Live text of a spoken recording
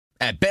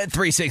At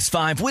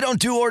Bet365, we don't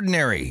do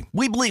ordinary.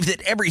 We believe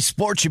that every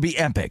sport should be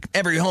epic.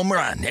 Every home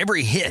run,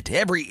 every hit,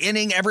 every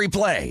inning, every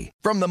play.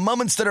 From the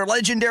moments that are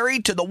legendary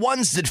to the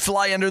ones that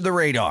fly under the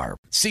radar.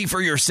 See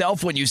for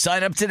yourself when you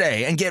sign up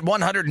today and get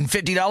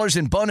 $150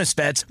 in bonus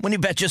bets when you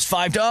bet just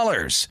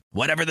 $5.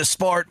 Whatever the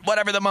sport,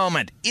 whatever the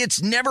moment,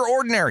 it's never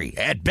ordinary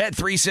at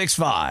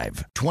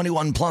Bet365.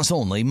 21 plus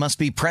only. Must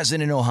be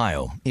present in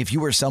Ohio. If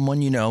you or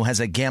someone you know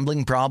has a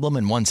gambling problem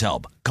and wants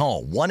help,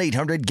 call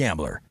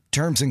 1-800-GAMBLER.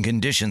 Terms and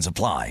conditions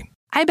apply.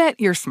 I bet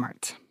you're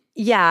smart.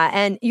 Yeah,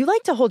 and you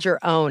like to hold your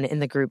own in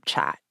the group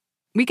chat.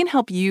 We can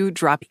help you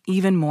drop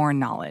even more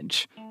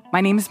knowledge.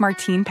 My name is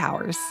Martine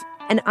Powers.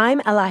 And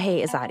I'm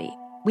Elahe Izadi.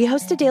 We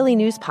host a daily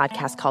news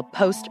podcast called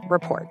Post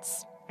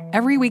Reports.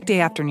 Every weekday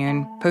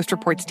afternoon, Post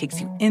Reports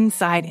takes you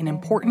inside an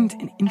important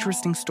and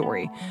interesting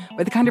story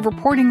with the kind of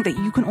reporting that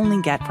you can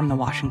only get from the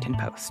Washington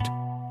Post.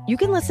 You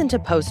can listen to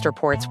Post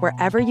Reports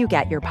wherever you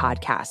get your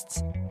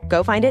podcasts.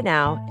 Go find it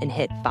now and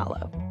hit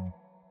follow.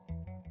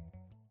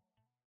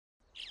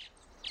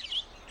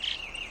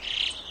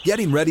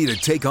 Getting ready to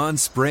take on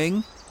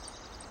spring?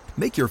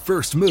 Make your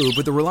first move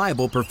with the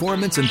reliable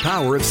performance and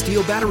power of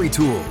Steel battery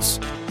tools.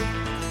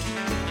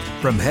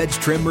 From hedge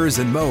trimmers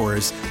and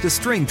mowers to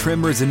string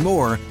trimmers and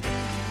more,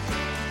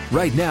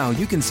 right now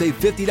you can save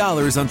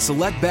 $50 on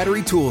select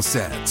battery tool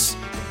sets.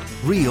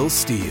 Real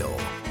Steel.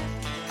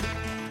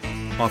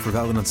 Offer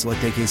valid on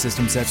select AK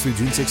system sets through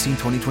June 16,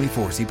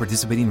 2024. See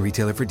participating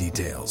retailer for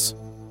details.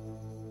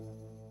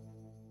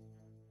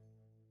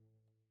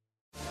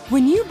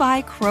 When you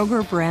buy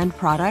Kroger brand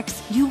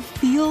products, you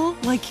feel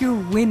like you're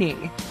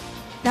winning.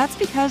 That's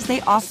because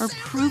they offer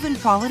proven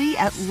quality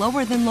at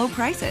lower than low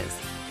prices.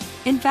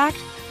 In fact,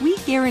 we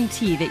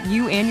guarantee that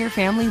you and your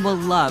family will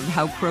love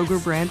how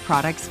Kroger brand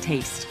products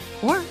taste,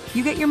 or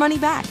you get your money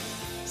back.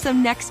 So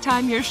next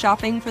time you're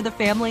shopping for the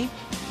family,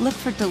 look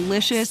for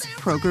delicious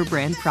Kroger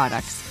brand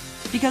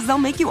products, because they'll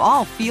make you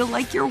all feel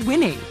like you're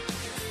winning.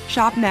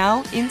 Shop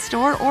now,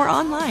 in-store, or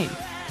online.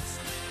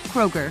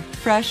 Kroger,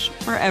 fresh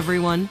for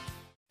everyone.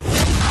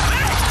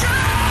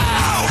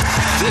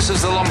 This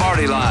is the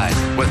Lombardi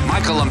Line with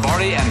Michael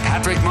Lombardi and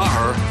Patrick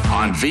Maher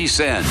on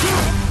VSiN.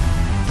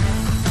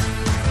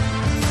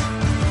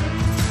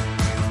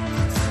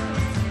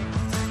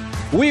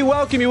 We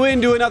welcome you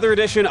into another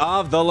edition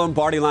of the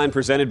Lombardi Line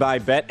presented by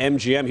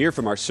BetMGM here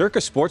from our Circa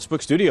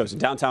Sportsbook Studios in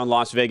downtown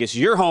Las Vegas,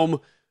 your home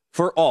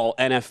for all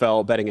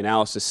NFL betting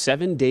analysis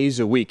 7 days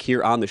a week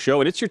here on the show.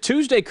 And it's your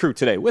Tuesday crew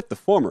today with the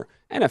former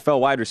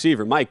NFL wide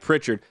receiver Mike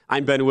Pritchard.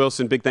 I'm Ben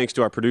Wilson. Big thanks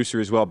to our producer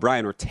as well,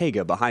 Brian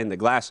Ortega, behind the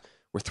glass.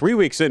 We're 3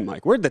 weeks in,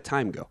 Mike. Where'd the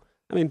time go?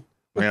 I mean,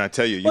 man, I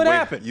tell you, what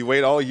happened? You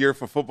wait all year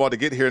for football to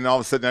get here, and all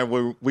of a sudden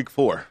we're week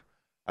 4.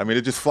 I mean,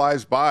 it just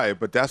flies by,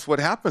 but that's what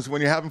happens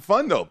when you're having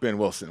fun, though, Ben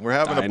Wilson. We're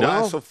having a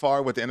blast so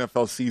far with the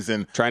NFL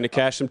season. Trying to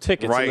cash some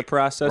tickets in the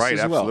process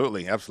as well.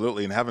 Right,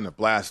 absolutely, and having a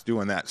blast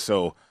doing that.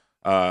 So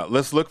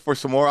let's look for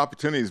some more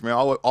opportunities, man,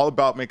 all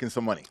about making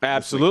some money.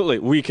 Absolutely.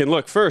 We can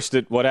look first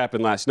at what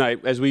happened last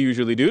night, as we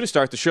usually do to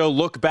start the show,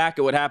 look back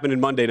at what happened in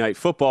Monday Night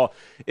Football.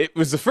 It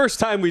was the first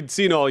time we'd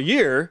seen all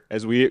year,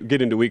 as we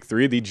get into week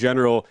 3, the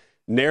general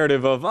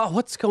narrative of,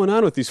 what's going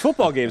on with these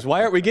football games? Why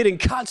aren't we getting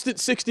constant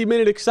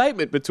 60-minute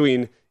excitement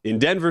between in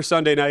Denver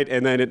Sunday night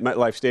and then at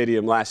MetLife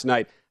Stadium last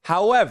night?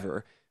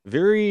 However,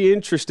 very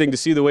interesting to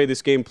see the way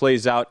this game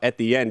plays out at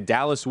the end.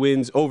 Dallas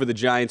wins over the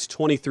Giants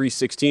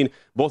 23-16.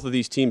 Both of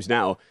these teams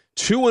now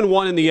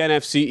 2-1 in the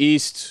NFC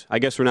East. I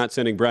guess we're not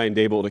sending Brian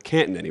Daboll to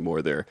Canton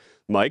anymore there,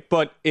 Mike.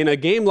 But in a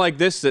game like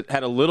this that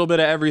had a little bit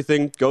of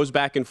everything, goes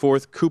back and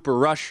forth, Cooper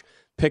Rush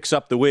picks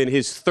up the win.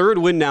 His third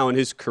win now in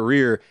his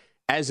career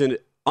as an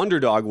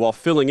underdog while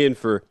filling in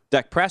for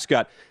Dak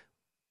Prescott.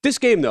 This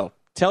game, though,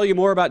 tell you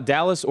more about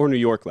Dallas or New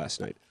York last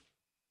night?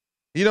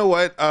 You know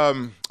what?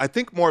 I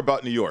think more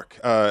about New York.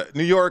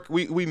 New York,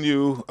 we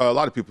knew, a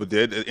lot of people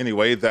did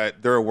anyway,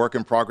 that they're a work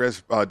in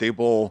progress.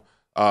 Daboll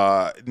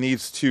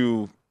needs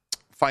to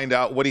find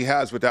out what he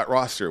has with that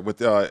roster, with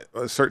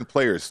certain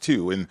players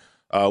too, and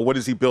what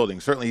is he building?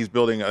 Certainly he's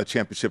building a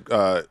championship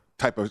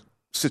type of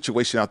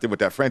situation out there with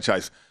that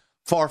franchise.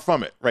 Far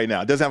from it right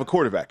now. Doesn't have a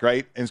quarterback,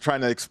 right? And is trying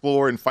to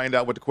explore and find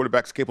out what the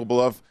quarterback's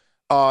capable of,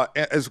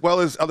 as well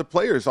as other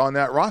players on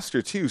that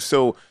roster too.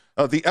 So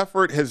the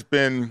effort has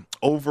been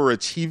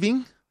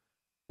overachieving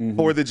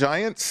for the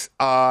Giants.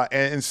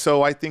 And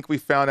so I think we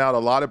found out a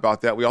lot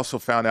about that. We also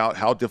found out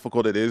how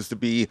difficult it is to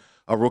be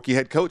a rookie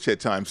head coach at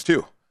times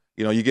too.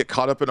 You know, you get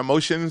caught up in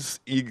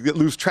emotions, you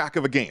lose track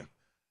of a game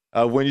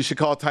when you should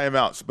call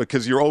timeouts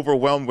because you're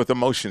overwhelmed with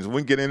emotions. We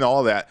can get into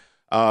all that.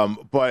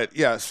 But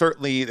yeah,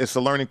 certainly it's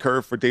a learning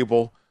curve for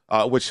Daboll,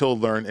 which he'll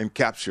learn and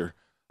capture.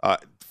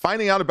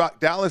 Finding out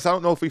about Dallas, I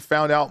don't know if we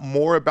found out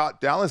more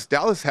about Dallas.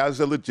 Dallas has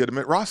a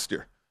legitimate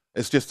roster.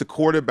 It's just the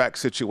quarterback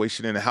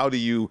situation, and how do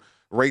you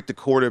rate the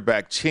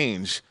quarterback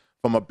change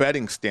from a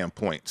betting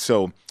standpoint?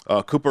 So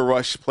Cooper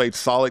Rush played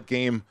solid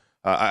game.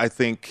 I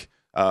think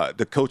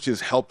the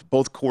coaches helped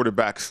both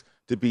quarterbacks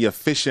to be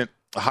efficient,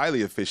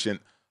 highly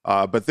efficient,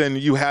 But then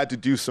you had to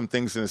do some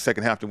things in the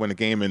second half to win the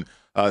game, and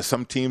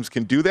some teams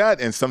can do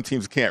that, and some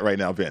teams can't right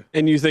now, Ben.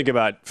 And you think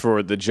about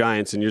for the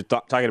Giants, and you're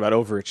talking about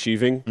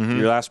overachieving,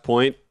 your last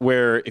point,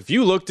 where if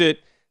you looked at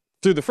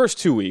through the first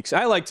 2 weeks,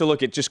 I like to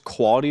look at just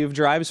quality of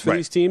drives for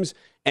these teams,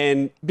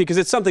 and because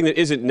it's something that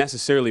isn't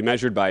necessarily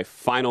measured by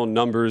final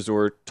numbers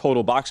or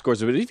total box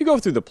scores, but if you go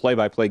through the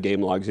play-by-play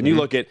game logs and you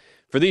look at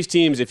for these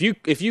teams, if you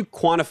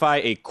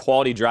quantify a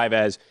quality drive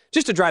as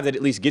just a drive that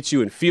at least gets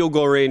you in field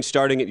goal range,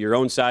 starting at your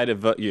own side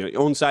of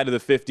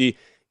the 50,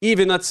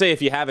 even let's say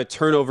if you have a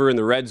turnover in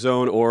the red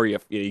zone or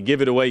you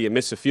give it away, you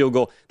miss a field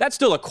goal, that's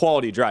still a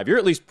quality drive. You're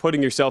at least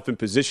putting yourself in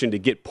position to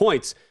get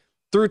points.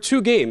 Through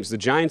 2 games, the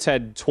Giants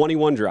had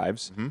 21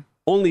 drives.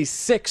 Only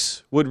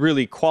 6 would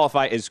really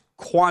qualify as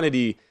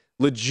quality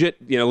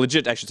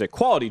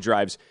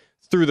drives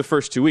through the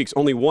first 2 weeks.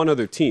 Only one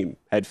other team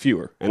had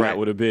fewer, and that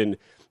would have been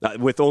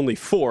with only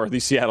 4, the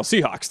Seattle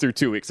Seahawks through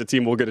 2 weeks, a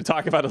team we're going to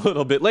talk about a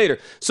little bit later.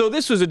 So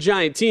this was a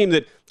Giant team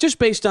that, just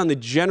based on the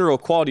general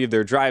quality of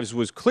their drives,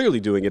 was clearly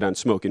doing it on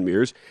smoke and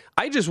mirrors.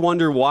 I just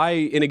wonder why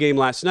in a game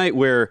last night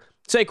where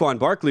Saquon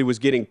Barkley was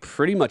getting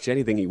pretty much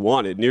anything he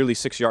wanted, nearly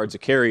 6 yards a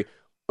carry,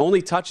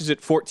 only touches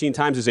it 14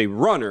 times as a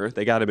runner.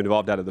 They got him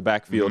involved out of the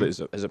backfield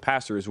as a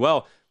passer as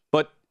well.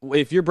 But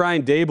if you're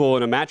Brian Daboll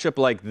in a matchup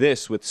like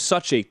this with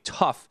such a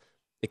tough,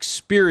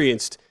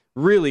 experienced,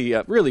 really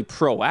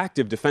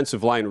proactive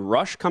defensive line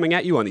rush coming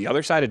at you on the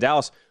other side of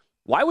Dallas,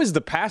 why was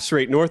the pass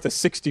rate north of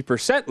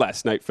 60%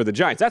 last night for the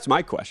Giants? That's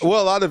my question.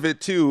 Well, a lot of it,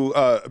 too,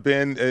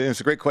 Ben, and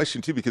it's a great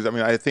question, too, because,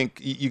 I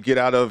think you get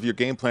out of your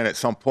game plan at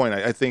some point.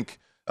 I think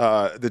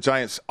the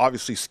Giants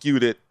obviously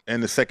skewed it in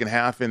the second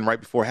half and right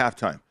before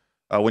halftime.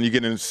 When you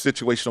get in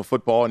situational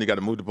football and you got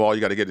to move the ball,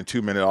 you got to get in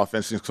 2-minute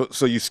offense.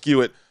 So you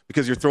skew it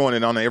because you're throwing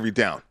it on every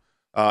down.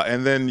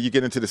 And then you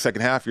get into the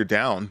second half, you're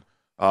down,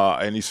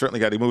 and you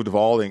certainly got to move the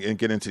ball and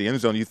get into the end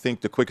zone. You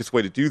think the quickest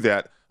way to do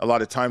that, a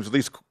lot of times, at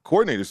least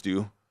coordinators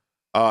do,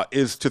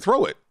 is to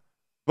throw it.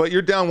 But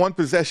you're down 1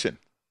 possession.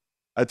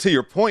 To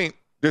your point,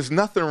 there's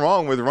nothing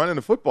wrong with running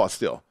the football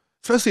still,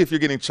 especially if you're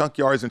getting chunk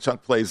yards and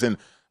chunk plays. And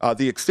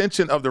the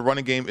extension of the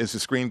running game is the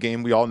screen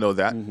game. We all know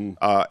that.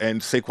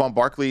 And Saquon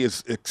Barkley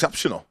is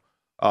exceptional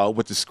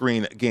with the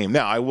screen game.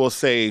 Now, I will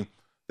say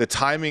the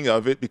timing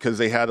of it, because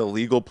they had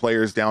illegal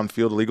players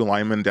downfield, illegal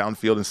linemen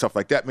downfield and stuff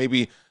like that,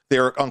 maybe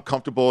they're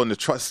uncomfortable and the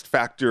trust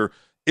factor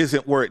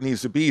isn't where it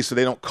needs to be, so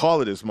they don't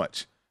call it as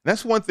much. And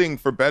that's one thing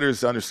for bettors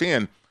to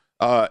understand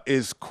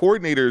is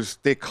coordinators,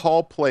 they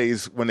call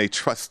plays when they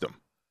trust them.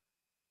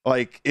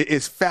 Like,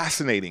 it's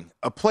fascinating.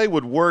 A play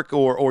would work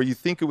or you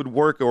think it would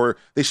work, or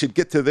they should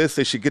get to this,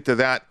 they should get to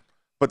that,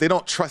 but they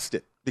don't trust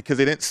it because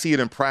they didn't see it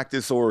in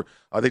practice, or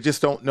they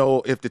just don't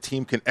know if the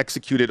team can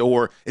execute it,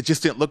 or it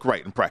just didn't look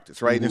right in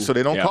practice, right? And so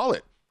they don't call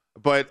it.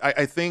 But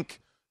I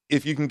think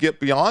if you can get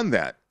beyond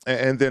that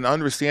and then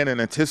understand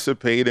and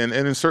anticipate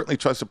and certainly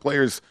trust the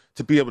players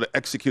to be able to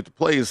execute the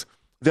plays,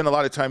 then a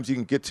lot of times you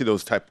can get to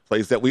those type of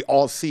plays that we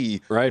all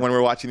see when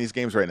we're watching these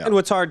games right now. And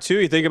what's hard, too,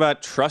 you think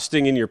about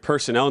trusting in your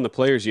personnel and the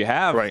players you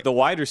have. Right. The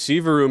wide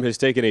receiver room has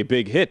taken a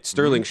big hit.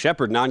 Sterling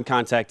Shepard,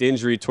 non-contact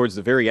injury towards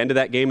the very end of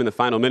that game in the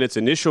final minutes.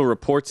 Initial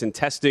reports and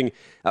testing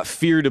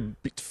fear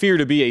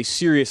to be a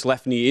serious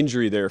left knee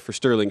injury there for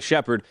Sterling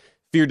Shepard.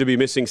 Feared to be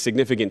missing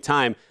significant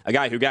time. A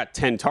guy who got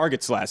 10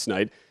 targets last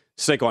night.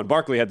 Saquon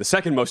Barkley had the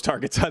second most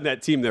targets on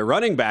that team, their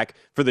running back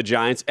for the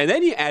Giants. And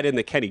then you add in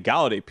the Kenny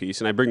Golladay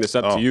piece, and I bring this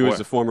up to you as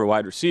a former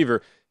wide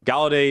receiver.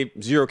 Golladay,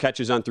 0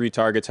 catches on 3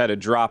 targets, had a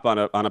drop on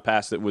a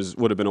pass that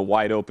would have been a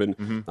wide open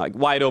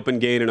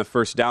gain and a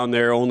first down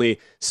there. Only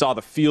saw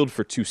the field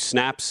for 2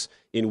 snaps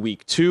in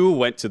week 2,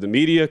 went to the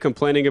media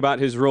complaining about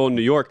his role in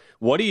New York.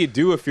 What do you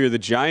do if you're the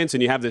Giants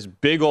and you have this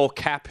big old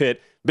cap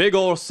hit, big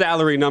old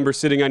salary number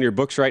sitting on your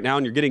books right now,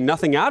 and you're getting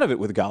nothing out of it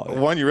with Golladay?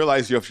 One, you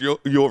realize you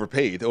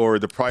overpaid, or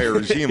the prior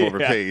regime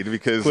overpaid,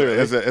 because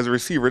as a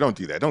receiver, don't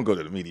do that. Don't go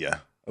to the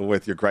media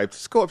with your gripes.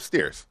 Just go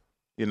upstairs,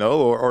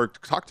 or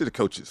talk to the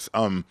coaches.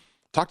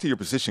 Talk to your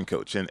position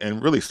coach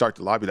and really start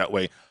to lobby that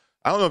way.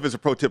 I don't know if it's a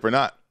pro tip or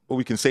not, but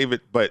we can save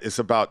it. But it's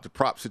about the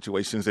prop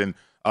situations and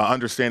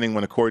understanding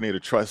when a coordinator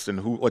trusts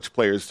and which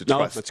players to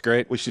trust. That's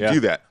great. We should do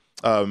that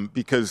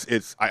because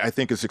I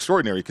think it's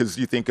extraordinary, because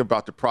you think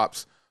about the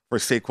props for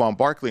Saquon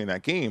Barkley in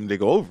that game, they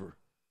go over,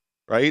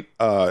 right?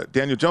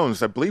 Daniel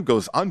Jones, I believe,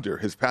 goes under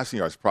his passing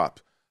yards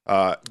prop.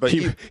 But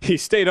he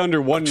stayed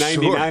under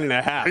 199 and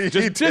a half.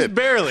 Just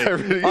barely.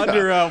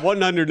 Under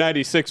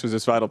 196 was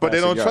his final But they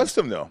don't yards. trust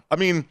him, though. I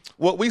mean,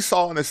 what we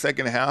saw in the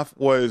second half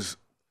was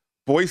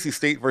Boise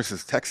State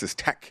versus Texas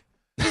Tech.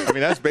 I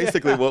mean, that's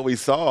basically what we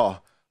saw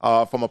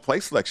from a play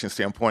selection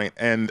standpoint.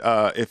 And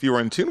if you were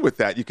in tune with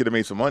that, you could have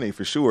made some money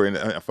for sure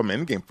from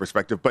an in-game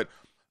perspective. But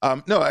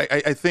no,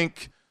 I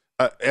think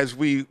as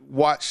we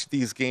watch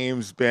these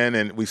games, Ben,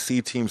 and we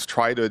see teams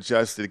try to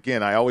adjust it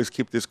again, I always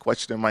keep this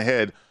question in my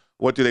head: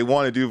 what do they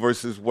want to do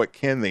versus what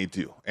can they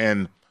do?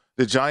 And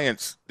the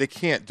Giants, they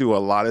can't do a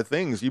lot of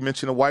things. You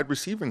mentioned a wide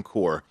receiving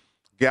core.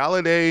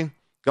 Golladay,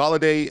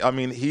 I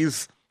mean,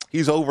 he's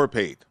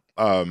overpaid.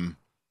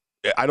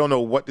 I don't know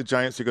what the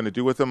Giants are going to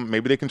do with him.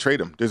 Maybe they can trade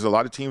him. There's a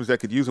lot of teams that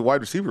could use a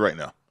wide receiver right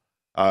now.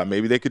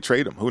 Maybe they could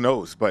trade him. Who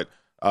knows? But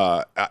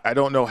I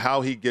don't know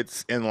how he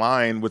gets in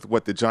line with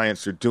what the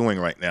Giants are doing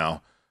right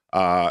now.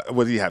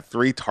 Does he have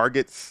 3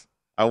 targets,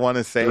 I want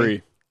to say?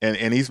 3.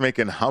 And he's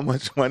making how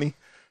much money?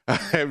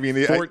 I mean,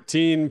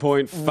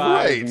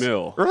 14.5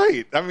 mil.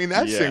 Right. I mean,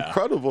 that's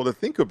incredible to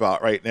think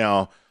about right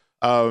now.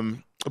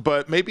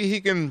 But maybe he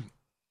can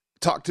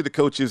talk to the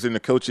coaches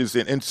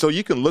and so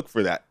you can look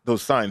for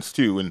those signs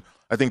too. And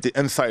I think the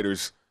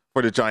insiders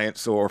for the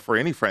Giants or for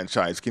any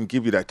franchise can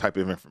give you that type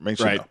of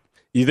information. Right.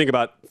 You think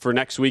about for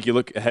next week, you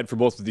look ahead for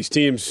both of these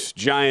teams.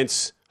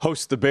 Giants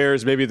host the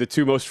Bears, maybe the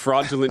 2 most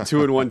fraudulent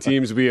 2-1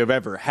 teams we have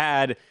ever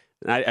had.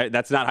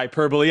 That's not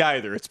hyperbole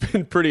either. It's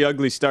been pretty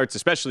ugly starts,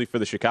 especially for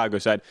the Chicago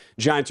side.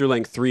 Giants are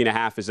laying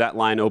 3.5 as that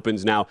line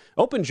opens now.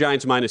 Open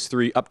Giants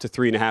 -3 up to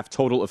 3.5,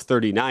 total of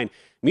 39.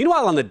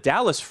 Meanwhile, on the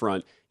Dallas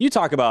front, you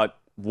talk about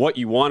what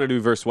you want to do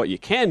versus what you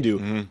can do.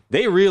 Mm-hmm.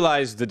 They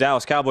realized the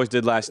Dallas Cowboys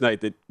did last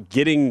night that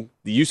getting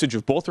the usage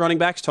of both running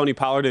backs, Tony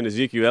Pollard and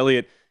Ezekiel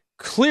Elliott,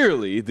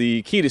 clearly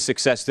the key to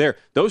success there.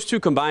 Those two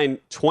combined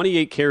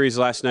 28 carries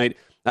last night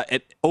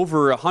at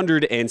over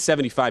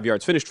 175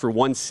 yards, finished for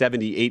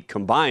 178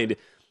 combined.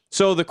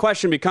 So the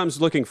question becomes,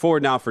 looking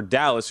forward now for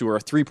Dallas, who are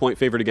a 3-point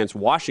favorite against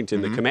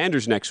Washington, the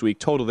Commanders next week,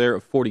 total there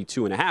of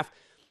 42.5.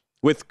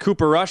 With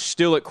Cooper Rush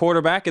still at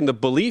quarterback, and the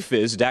belief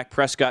is Dak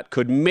Prescott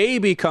could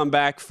maybe come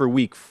back for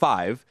week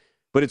 5,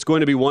 but it's going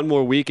to be one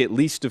more week at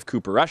least of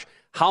Cooper Rush.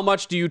 How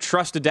much do you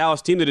trust a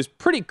Dallas team that is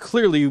pretty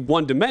clearly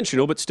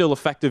one-dimensional, but still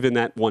effective in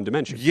that one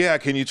dimension? Yeah,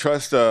 can you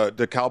trust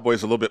the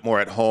Cowboys a little bit more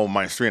at home,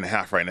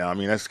 -3.5 right now? I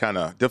mean, that's kind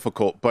of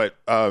difficult. But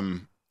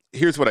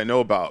here's what I know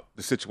about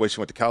the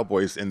situation with the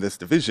Cowboys in this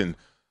division.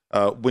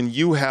 When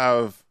you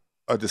have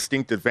a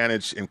distinct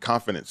advantage in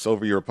confidence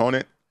over your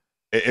opponent,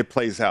 it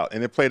plays out.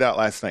 And it played out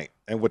last night.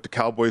 And what the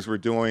Cowboys were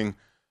doing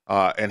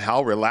and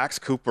how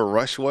relaxed Cooper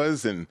Rush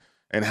was and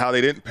how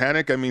they didn't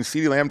panic. I mean,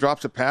 CeeDee Lamb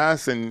drops a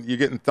pass, and you're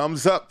getting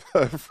thumbs up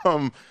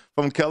from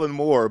Kellen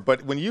Moore.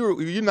 But when you're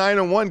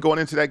 9-1 going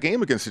into that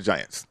game against the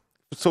Giants,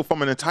 so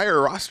from an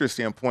entire roster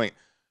standpoint,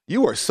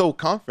 you are so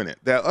confident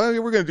that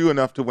we're going to do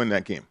enough to win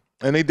that game.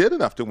 And they did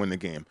enough to win the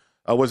game.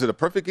 Was it a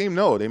perfect game?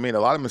 No, they made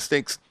a lot of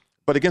mistakes.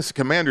 But against the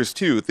Commanders,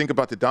 too, think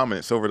about the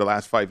dominance over the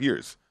last 5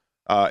 years.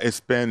 It's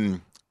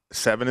been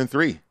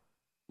 7-3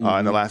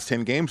 in the last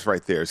 10 games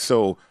right there.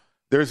 So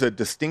there's a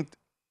distinct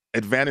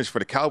advantage for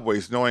the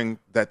Cowboys knowing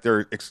that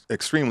they're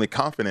extremely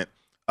confident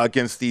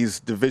against these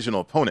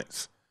divisional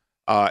opponents.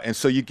 And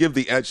so you give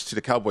the edge to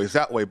the Cowboys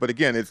that way. But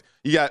again,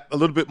 you got a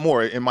little bit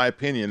more, in my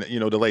opinion,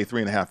 to lay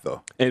 3.5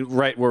 though. And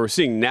right where we're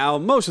seeing now,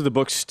 most of the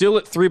books still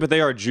at 3, but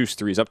they are juice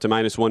 3s up to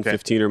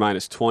 -115 or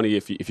 -20.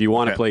 If you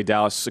want to play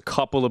Dallas, a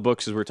couple of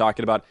books, as we're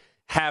talking about,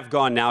 have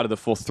gone now to the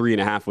full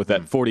 3.5 with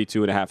that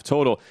 42.5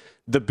 total.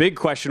 The big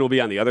question will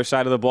be on the other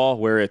side of the ball,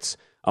 where it's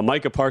a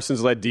Micah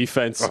Parsons-led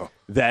defense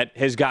that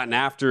has gotten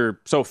after,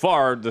 so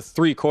far, the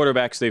 3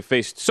 quarterbacks they've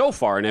faced so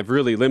far and have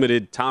really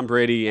limited Tom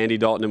Brady, Andy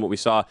Dalton, and what we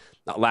saw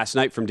last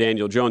night from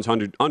Daniel Jones,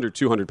 under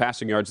 200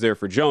 passing yards there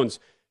for Jones.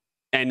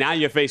 And now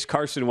you face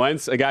Carson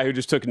Wentz, a guy who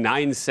just took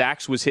 9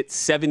 sacks, was hit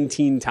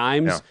 17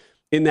 times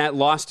in that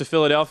loss to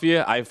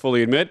Philadelphia. I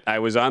fully admit I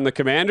was on the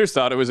Commanders,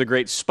 thought it was a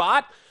great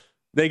spot.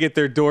 They get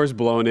their doors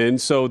blown in.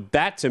 So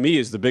that, to me,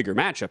 is the bigger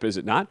matchup, is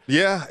it not?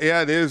 Yeah,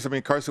 it is. I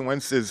mean, Carson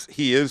Wentz is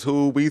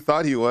who we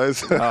thought he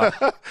was.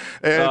 I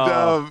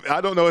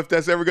don't know if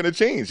that's ever going to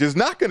change. It's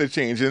not going to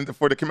change. And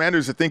for the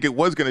Commanders to think it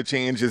was going to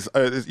change is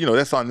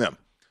that's on them.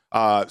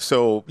 I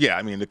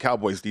mean, the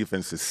Cowboys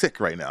defense is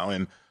sick right now.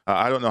 And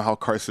I don't know how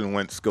Carson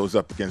Wentz goes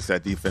up against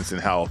that defense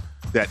and how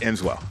that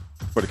ends well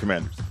for the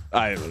Commanders.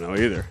 I don't know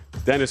either.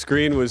 Dennis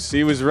Green was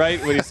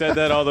right when he said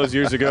that all those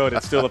years ago, and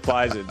it still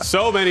applies in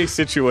so many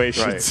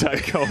situations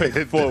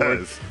going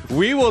forward.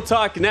 We will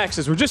talk next,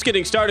 as we're just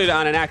getting started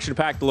on an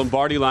action-packed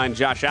Lombardi line.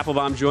 Josh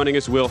Applebaum joining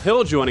us, Will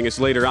Hill joining us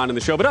later on in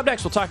the show. But up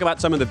next, we'll talk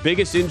about some of the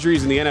biggest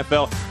injuries in the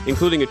NFL,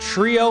 including a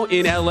trio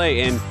in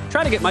L.A., and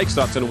try to get Mike's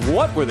thoughts on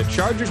what were the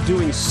Chargers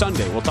doing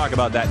Sunday. We'll talk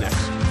about that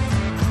next.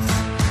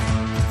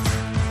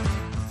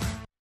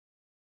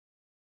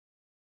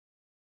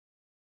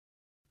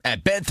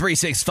 At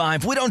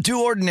Bet365, we don't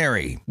do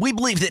ordinary. We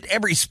believe that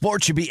every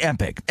sport should be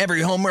epic.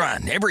 Every home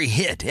run, every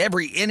hit,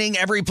 every inning,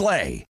 every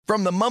play.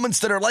 From the moments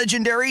that are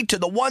legendary to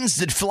the ones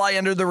that fly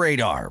under the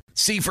radar.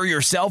 See for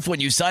yourself when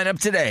you sign up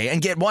today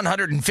and get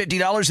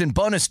 $150 in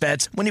bonus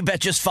bets when you bet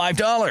just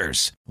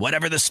 $5.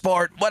 Whatever the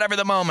sport, whatever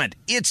the moment,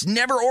 it's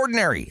never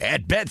ordinary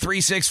at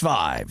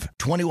Bet365.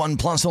 21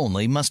 plus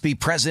only. Must be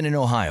present in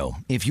Ohio.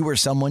 If you or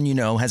someone you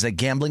know has a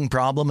gambling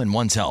problem and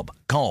wants help,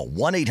 call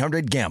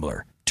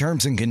 1-800-GAMBLER.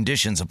 Terms and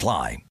conditions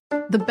apply.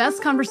 The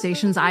best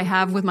conversations I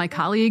have with my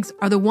colleagues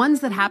are the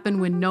ones that happen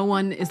when no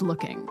one is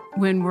looking,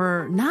 when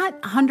we're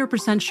not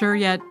 100% sure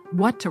yet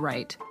what to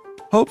write.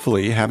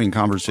 Hopefully, having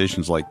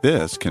conversations like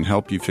this can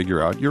help you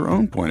figure out your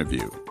own point of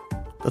view.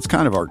 That's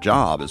kind of our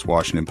job as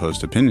Washington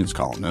Post opinions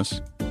columnists.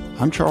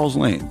 I'm Charles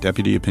Lane,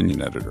 Deputy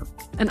Opinion Editor.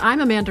 And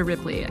I'm Amanda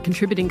Ripley, a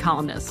contributing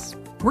columnist.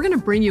 We're going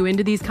to bring you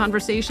into these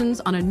conversations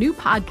on a new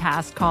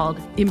podcast called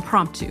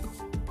Impromptu.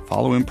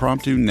 Follow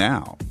Impromptu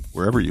now,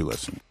 wherever you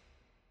listen.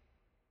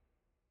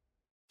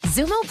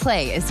 Xumo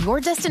Play is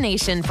your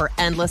destination for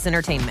endless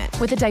entertainment.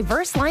 With a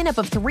diverse lineup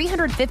of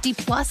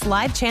 350-plus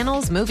live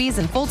channels, movies,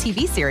 and full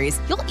TV series,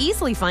 you'll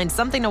easily find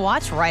something to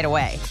watch right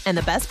away. And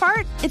the best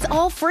part? It's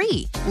all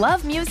free.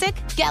 Love music?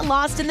 Get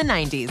lost in the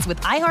 90s with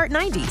iHeart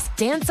 90s,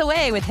 dance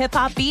away with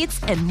hip-hop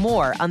beats, and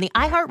more on the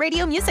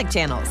iHeartRadio music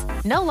channels.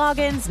 No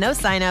logins, no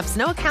signups,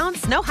 no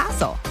accounts, no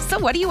hassle. So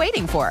what are you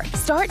waiting for?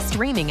 Start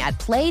streaming at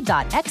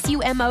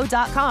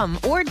play.xumo.com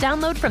or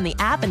download from the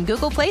app and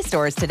Google Play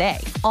stores today.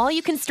 All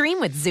you can stream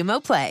with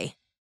Xumo Play.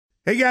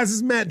 Hey guys, this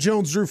is Matt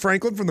Jones, Drew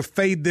Franklin from the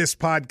Fade This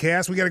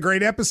podcast. We got a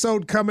great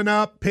episode coming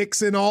up,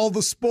 picks in all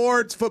the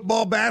sports,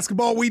 football,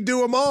 basketball, we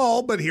do them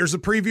all. But here's a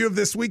preview of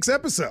this week's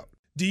episode.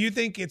 Do you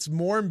think it's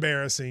more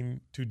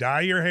embarrassing to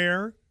dye your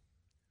hair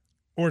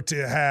or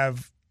to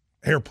have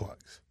hair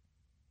plugs?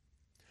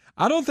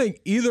 I don't think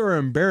either are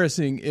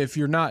embarrassing if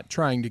you're not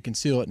trying to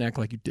conceal it and act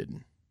like you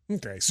didn't.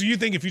 Okay, so you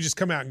think if you just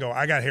come out and go,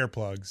 I got hair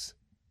plugs.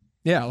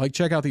 Yeah, like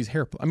check out these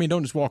hair plugs. I mean,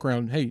 don't just walk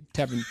around, hey,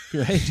 tapping,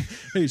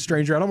 hey,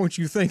 stranger, I don't want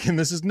you thinking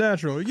this is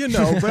natural.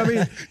 But I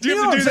mean, do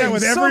you have to do that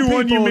with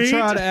everyone you meet?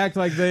 Try to act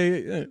like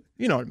they,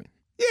 you know what I mean?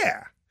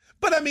 Yeah.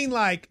 But I mean,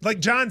 like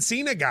John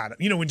Cena got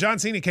it. When John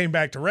Cena came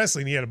back to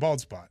wrestling, he had a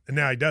bald spot, and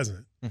now he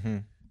doesn't. Mm-hmm.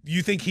 Do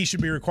you think he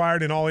should be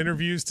required in all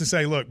interviews to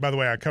say, look, by the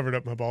way, I covered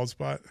up my bald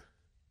spot?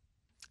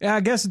 Yeah, I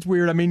guess it's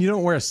weird. I mean, you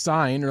don't wear a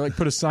sign or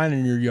put a sign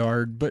in your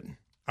yard, but.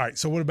 All right,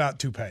 so what about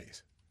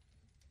toupees?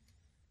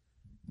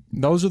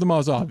 Those are the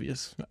most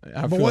obvious.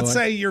 But let's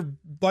say you're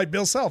like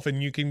Bill Self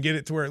and you can get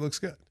it to where it looks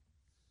good.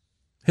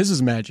 His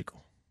is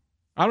magical.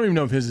 I don't even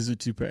know if his is a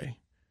toupee.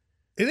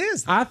 It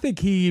is. I think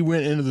he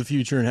went into the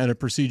future and had a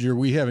procedure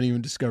we haven't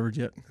even discovered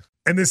yet.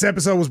 And this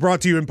episode was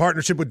brought to you in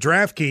partnership with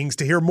DraftKings.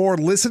 To hear more,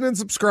 listen and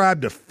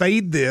subscribe to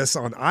Fade This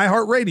on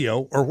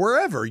iHeartRadio or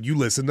wherever you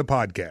listen to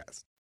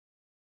podcasts.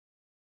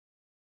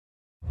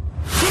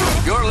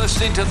 You're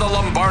listening to The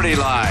Lombardi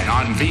Line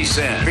on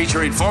VSiN,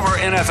 featuring former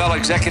NFL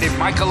executive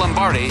Michael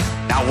Lombardi.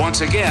 Now,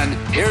 once again,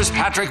 here's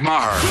Patrick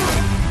Maher.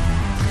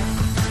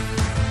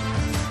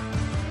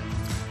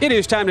 It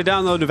is time to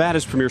download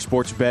Nevada's premier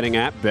sports betting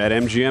app,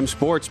 BetMGM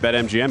Sports.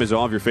 BetMGM is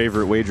all of your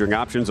favorite wagering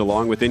options,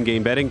 along with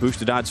in-game betting,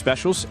 boosted odds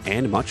specials,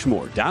 and much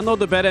more. Download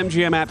the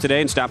BetMGM app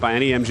today and stop by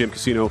any MGM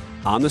casino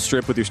on the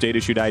Strip with your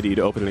state-issued ID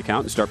to open an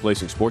account and start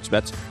placing sports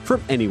bets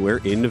from anywhere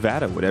in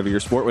Nevada. Whatever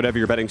your sport, whatever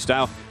your betting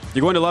style,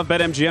 you're going to love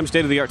BetMGM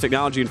state-of-the-art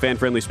technology and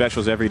fan-friendly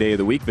specials every day of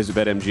the week. Visit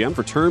BetMGM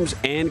for terms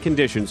and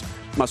conditions.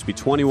 Must be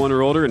 21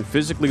 or older and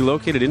physically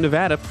located in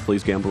Nevada.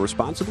 Please gamble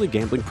responsibly.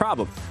 Gambling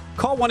problem?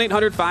 Call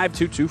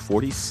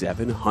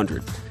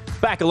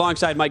 1-800-522-4700. Back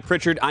alongside Mike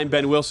Pritchard, I'm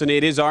Ben Wilson.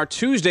 It is our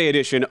Tuesday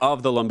edition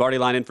of the Lombardi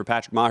Line in for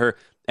Patrick Maher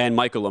and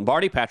Michael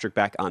Lombardi. Patrick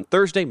back on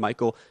Thursday,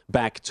 Michael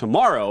back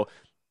tomorrow.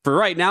 For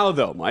right now,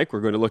 though, Mike, we're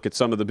going to look at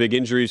some of the big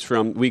injuries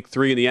from Week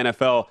 3 in the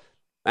NFL.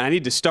 And I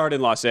need to start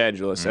in Los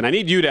Angeles, and I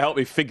need you to help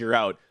me figure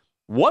out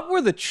what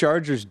were the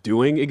Chargers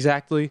doing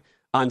exactly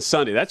on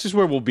Sunday. That's just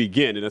where we'll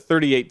begin, in a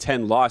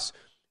 38-10 loss,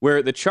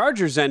 where the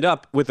Chargers end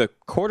up with a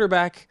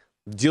quarterback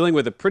dealing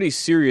with a pretty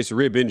serious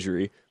rib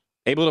injury,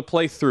 able to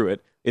play through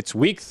it. It's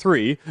Week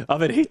 3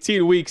 of an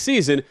 18-week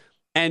season,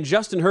 and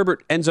Justin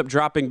Herbert ends up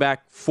dropping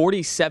back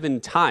 47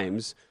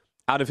 times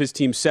out of his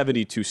team's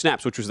 72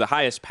 snaps, which was the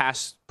highest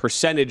pass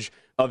percentage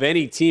of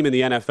any team in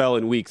the NFL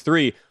in Week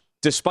 3.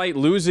 Despite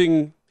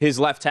losing his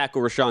left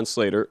tackle, Rashawn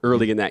Slater,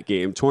 early in that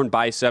game, torn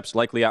biceps,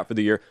 likely out for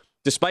the year,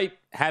 despite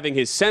having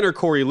his center,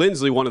 Corey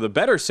Linsley, one of the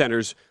better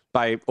centers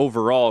by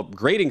overall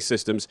grading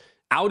systems,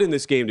 out in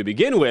this game to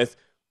begin with,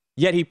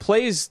 yet he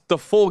plays the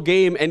full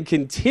game and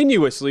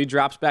continuously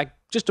drops back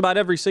just about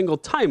every single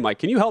time. Mike,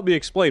 can you help me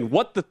explain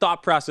what the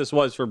thought process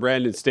was for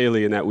Brandon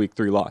Staley in that Week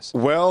 3 loss?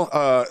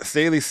 Well,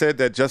 Staley said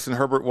that Justin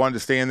Herbert wanted to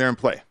stay in there and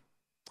play.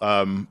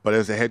 But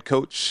as a head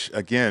coach,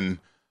 again,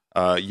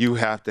 you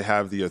have to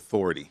have the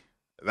authority.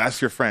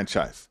 That's your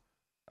franchise.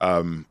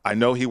 I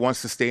know he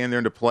wants to stay in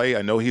there to play.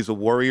 I know he's a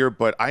warrior,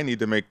 but I need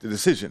to make the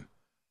decision.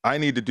 I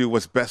need to do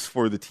what's best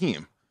for the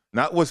team,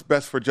 not what's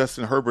best for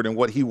Justin Herbert and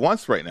what he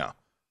wants right now.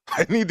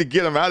 I need to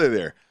get him out of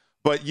there.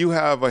 But you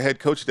have a head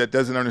coach that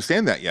doesn't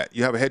understand that yet.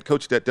 You have a head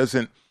coach that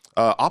doesn't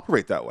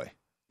operate that way.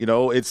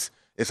 It's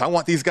I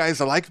want these guys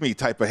to like me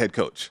type of head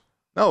coach.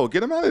 No,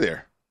 get him out of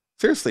there.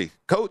 Seriously,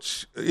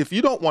 coach, if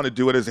you don't want to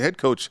do it as a head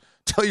coach,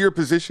 tell your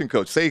position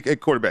coach, say a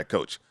quarterback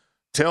coach,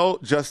 tell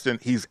Justin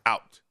he's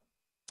out.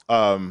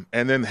 And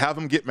then have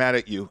him get mad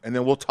at you, and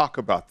then we'll talk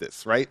about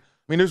this, right?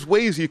 I mean, there's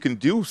ways you can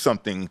do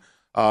something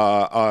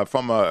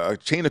from a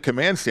chain of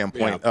command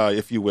standpoint,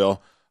 if you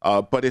will.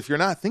 But if you're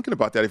not thinking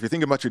about that, if you're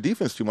thinking about your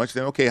defense too much,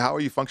 then, okay, how are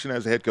you functioning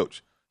as a head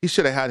coach? He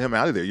should have had him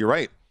out of there. You're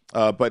right.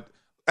 But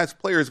as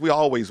players, we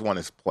always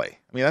want to play.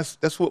 I mean,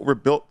 that's what we're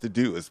built to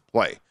do, is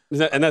play.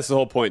 And that's the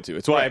whole point, too.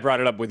 It's why I brought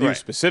it up with you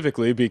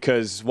specifically,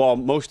 because while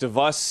most of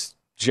us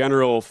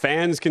general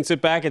fans can sit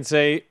back and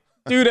say,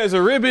 dude has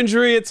a rib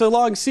injury, it's a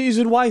long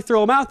season, why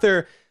throw him out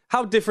there?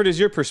 How different is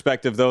your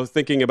perspective, though,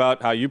 thinking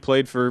about how you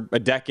played for a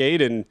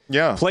decade and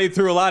played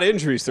through a lot of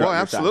injuries throughout your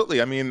time?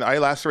 Absolutely. I mean, I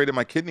lacerated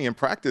my kidney in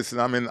practice,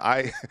 and I'm in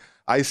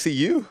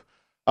ICU.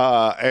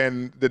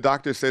 And the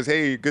doctor says,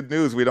 hey, good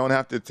news, we don't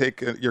have to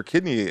take your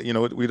kidney,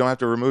 we don't have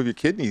to remove your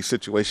kidney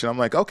situation. I'm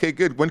like, okay,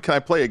 good. When can I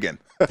play again?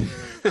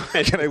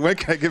 When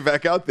can I get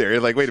back out there?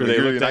 Like, wait a minute,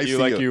 you're in ICU. You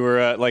like you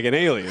were like an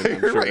alien.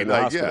 You're right.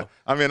 Like, yeah,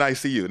 I'm in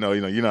ICU. No,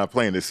 you're not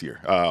playing this year.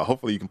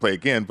 Hopefully you can play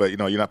again, but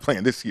you're not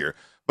playing this year.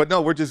 But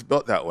no, we're just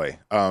built that way.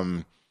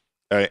 And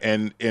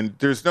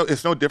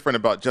it's no different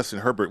about Justin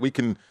Herbert. We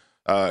can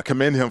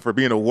commend him for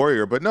being a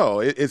warrior, but no,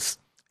 it's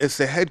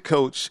the head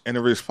coach and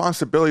the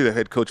responsibility of the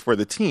head coach for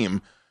the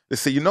team to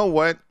say, you know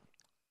what,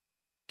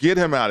 get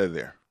him out of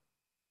there.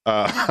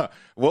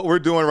 What we're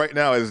doing right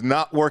now is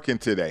not working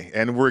today,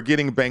 and we're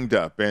getting banged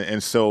up.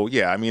 And so,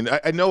 I mean,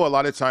 I know a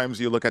lot of times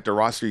you look at the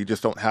roster, you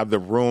just don't have the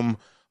room.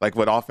 Like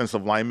with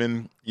offensive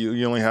linemen,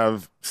 you only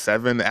have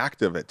 7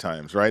 active at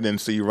times, right?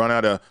 And so you run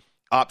out of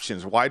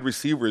options. Wide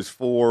receivers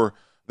for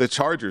the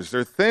Chargers,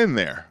 they're thin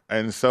there.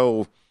 And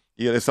so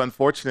it's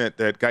unfortunate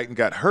that Guyton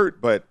got hurt,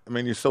 but, I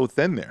mean, you're so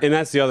thin there. And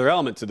that's the other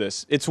element to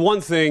this. It's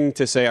one thing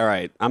to say, all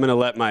right, I'm going to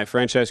let my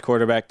franchise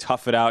quarterback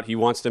tough it out. He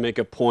wants to make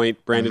a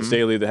point. Brandon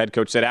Staley, the head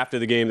coach, said after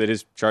the game that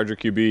his Charger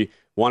QB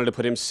wanted to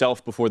put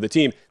himself before the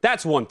team.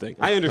 That's one thing.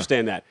 I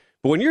understand that.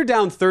 But when you're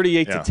down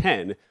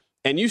 38-10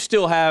 and you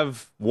still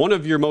have one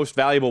of your most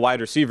valuable wide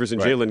receivers in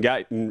Jalen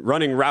Guyton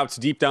running routes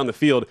deep down the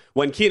field,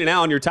 when Keenan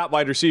Allen, your top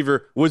wide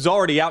receiver, was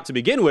already out to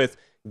begin with,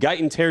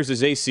 Guyton tears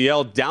his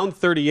ACL down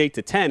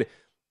 38-10.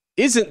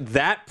 Isn't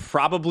that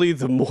probably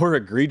the more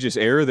egregious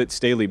error that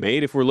Staley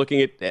made if we're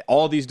looking at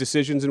all these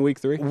decisions in week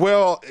 3?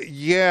 Well,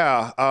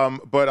 yeah,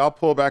 but I'll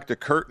pull back the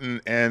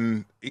curtain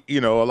and, a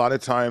lot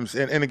of times,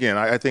 and again,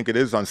 I think it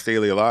is on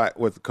Staley a lot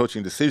with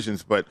coaching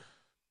decisions, but,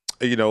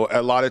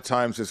 a lot of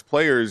times as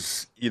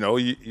players,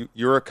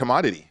 you're a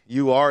commodity.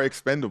 You are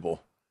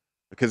expendable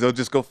because they'll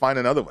just go find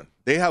another one.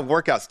 They have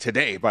workouts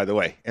today, by the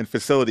way, in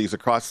facilities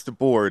across the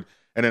board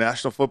in the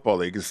National Football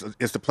League.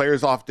 It's the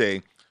players' off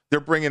day.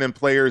 They're bringing in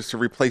players to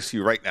replace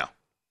you right now.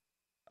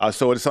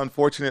 So it's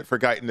unfortunate for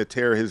Guyton to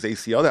tear his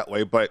ACL that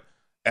way, but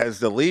as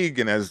the league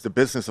and as the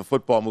business of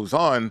football moves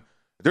on,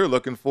 they're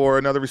looking for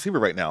another receiver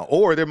right now.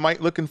 Or they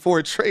might looking for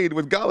a trade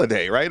with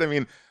Golladay, right? I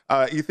mean,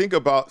 you think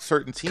about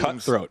certain teams.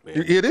 Cutthroat, man.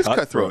 It is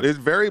cutthroat. It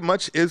very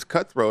much is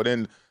cutthroat,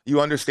 and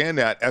you understand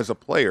that as a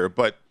player.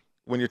 But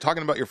when you're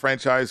talking about your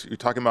franchise, you're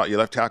talking about your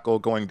left tackle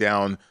going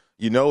down,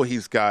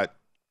 he's got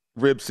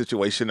rib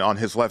situation on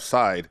his left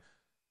side.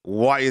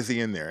 Why is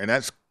he in there? And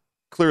that's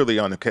clearly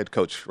on the head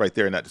coach right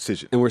there in that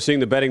decision. And we're seeing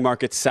the betting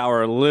market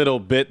sour a little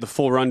bit. The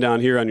full rundown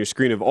here on your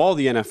screen of all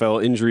the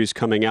NFL injuries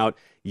coming out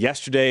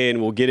yesterday,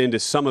 and we'll get into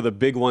some of the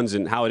big ones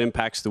and how it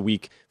impacts the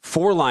week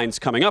 4 lines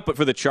coming up. But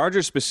for the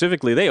Chargers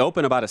specifically, they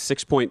open about a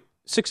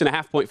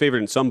 6.5 point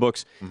favorite in some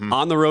books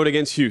on the road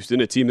against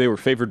Houston, a team they were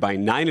favored by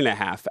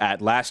 9.5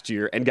 at last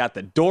year and got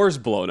the doors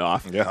blown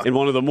off in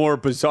one of the more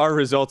bizarre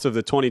results of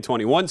the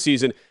 2021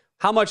 season.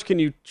 How much can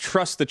you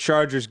trust the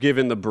Chargers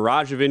given the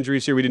barrage of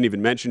injuries here? We didn't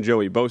even mention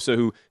Joey Bosa,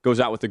 who goes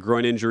out with a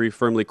groin injury,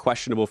 firmly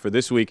questionable for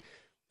this week.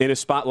 In a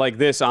spot like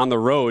this on the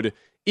road,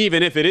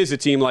 even if it is a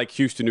team like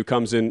Houston who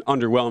comes in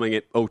underwhelming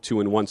at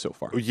 0-2-1 so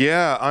far.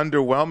 Yeah,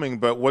 underwhelming,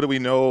 but what do we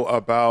know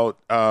about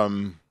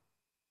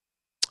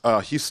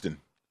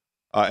Houston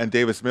and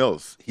Davis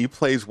Mills? He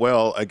plays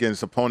well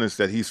against opponents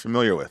that he's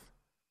familiar with.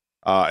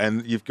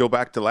 And you go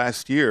back to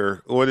last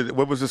year,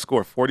 what was the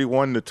score?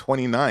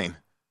 41-29.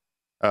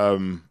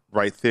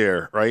 Right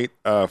there, right,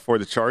 for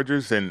the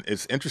Chargers. And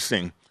it's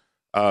interesting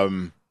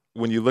when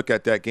you look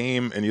at that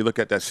game and you look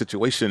at that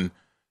situation,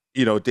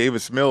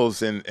 Davis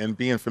Mills and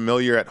being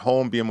familiar at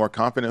home, being more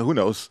confident, who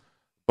knows?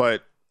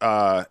 But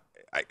the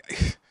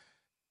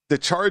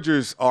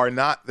Chargers are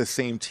not the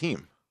same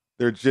team.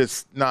 They're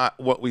just not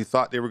what we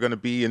thought they were going to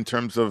be in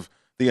terms of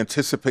the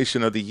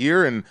anticipation of the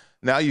year. And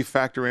now you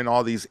factor in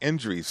all these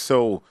injuries.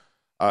 So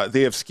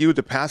they have skewed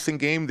the passing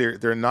game.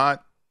 They're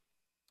not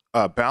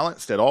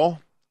balanced at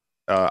all.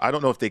 I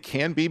don't know if they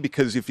can be,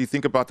 because if you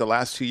think about the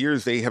last 2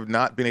 years, they have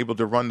not been able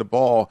to run the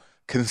ball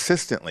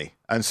consistently.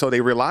 And so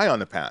they rely on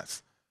the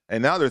pass.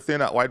 And now they're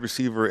thin at wide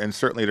receiver, and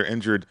certainly they're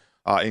injured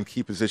in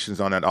key positions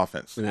on that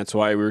offense. And that's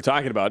why we were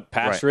talking about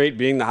pass rate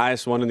being the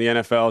highest one in the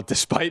NFL,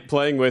 despite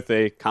playing with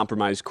a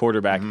compromised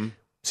quarterback.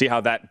 See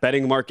how that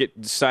betting market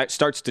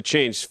starts to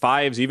change.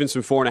 5s, even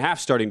some 4.5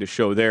 starting to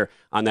show there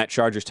on that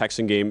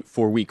Chargers-Texan game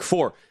for week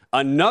 4.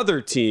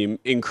 Another team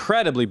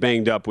incredibly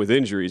banged up with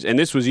injuries, and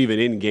this was even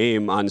in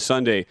game on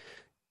Sunday,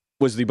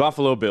 was the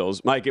Buffalo Bills.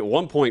 Mike, at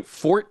one point,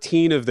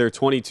 14 of their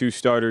 22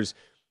 starters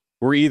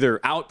were either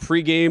out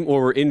pregame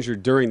or were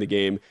injured during the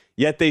game,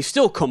 yet they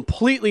still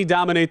completely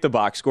dominate the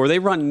box score. They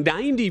run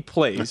 90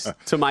 plays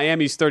to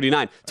Miami's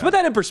 39. To put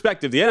that in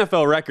perspective, the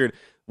NFL record,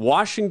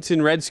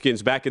 Washington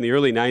Redskins back in the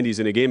early 90s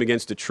in a game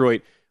against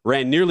Detroit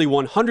ran nearly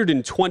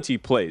 120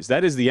 plays.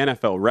 That is the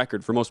NFL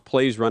record for most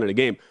plays run in a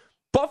game.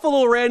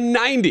 Buffalo ran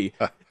 90,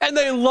 and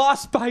they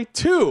lost by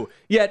 2,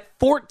 yet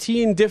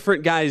 14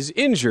 different guys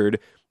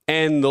injured.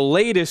 And the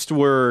latest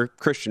were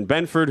Christian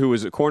Benford, who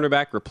was a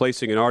cornerback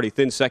replacing an already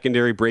thin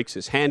secondary, breaks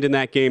his hand in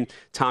that game.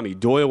 Tommy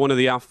Doyle, one of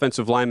the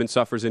offensive linemen,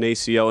 suffers an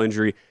ACL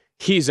injury.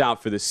 He's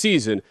out for the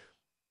season.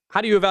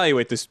 How do you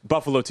evaluate this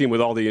Buffalo team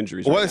with all the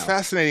injuries? Well, right it's now?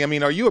 fascinating. I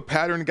mean, are you a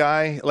pattern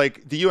guy?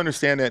 Like, do you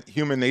understand that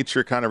human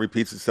nature kind of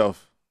repeats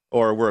itself?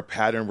 Or we're a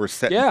pattern, we're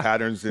setting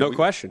patterns. No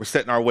question. We're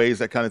setting our ways,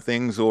 that kind of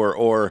things,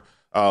 or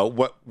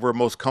what we're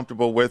most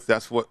comfortable with,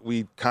 that's what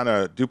we kind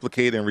of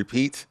duplicate and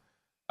repeat.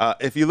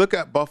 If you look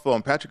at Buffalo,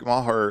 and Patrick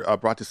Maher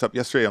brought this up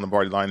yesterday on the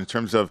Lombardi Line in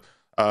terms of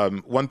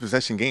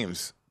one-possession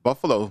games,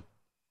 Buffalo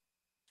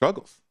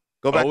struggles.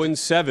 Go back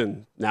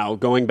 0-7 now,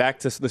 going back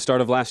to the start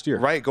of last year.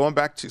 Right, going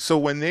back to – so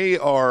when they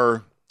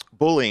are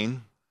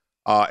bullying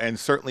and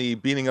certainly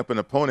beating up an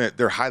opponent,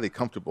 they're highly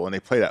comfortable, and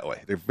they play that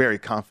way. They're very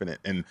confident.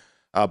 And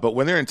but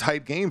when they're in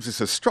tight games,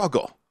 it's a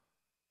struggle,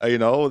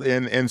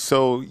 and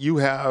so you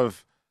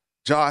have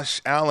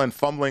Josh Allen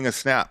fumbling a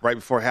snap right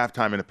before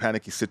halftime in a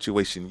panicky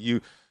situation.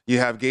 You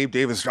have Gabe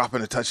Davis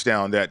dropping a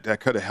touchdown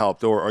that could have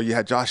helped, or you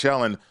had Josh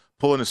Allen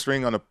pulling a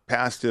string on a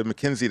pass to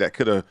McKenzie that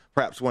could have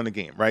perhaps won the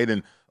game, right?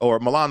 Or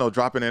Milano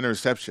dropping an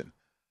interception.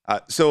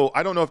 So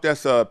I don't know if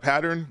that's a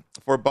pattern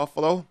for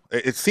Buffalo.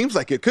 It seems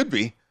like it could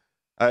be.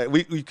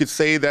 We could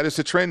say that it's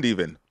a trend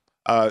even.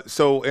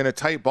 So in a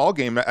tight ball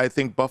game, I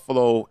think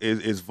Buffalo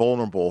is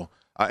vulnerable.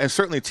 And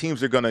certainly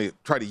teams are going to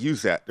try to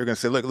use that. They're going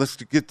to say, look, let's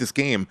get this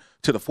game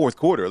to the fourth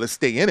quarter. Let's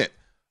stay in it,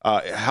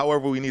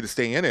 however we need to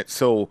stay in it.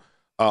 So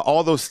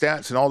all those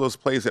stats and all those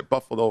plays that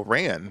Buffalo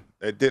ran,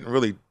 it didn't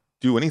really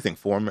do anything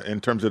for them in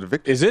terms of the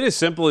victory. Is it as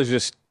simple as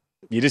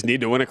you just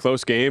need to win a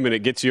close game and it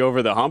gets you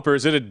over the hump, or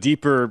is it a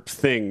deeper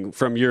thing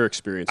from your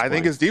experience? I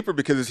think it's deeper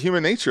because it's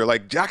human nature.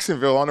 Like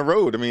Jacksonville on the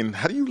road, I mean,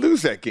 how do you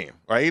lose that game,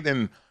 right?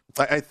 And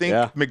I think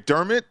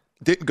McDermott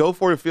didn't go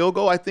for a field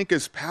goal. I think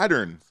it's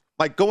patterns,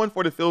 like going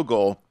for the field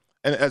goal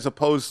and as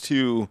opposed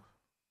to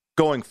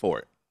going for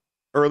it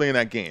early in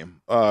that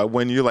game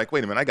when you're like,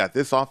 wait a minute, I got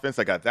this offense,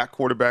 I got that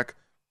quarterback,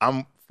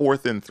 I'm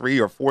 4th and 3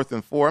 or 4th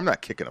and 4. I'm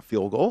not kicking a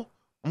field goal.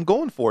 I'm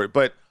going for it.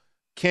 But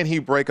can he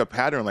break a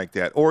pattern like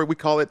that? Or we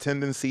call it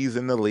tendencies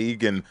in the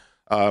league. And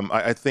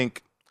I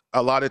think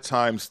a lot of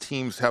times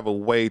teams have a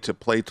way to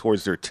play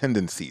towards their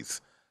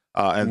tendencies.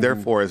 And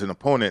therefore, as an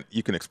opponent,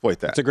 you can exploit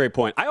that. That's a great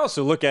point. I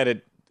also look at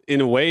it in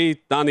a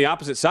way on the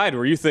opposite side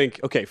where you think,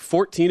 okay,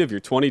 14 of your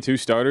 22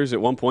 starters at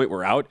one point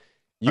were out.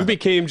 You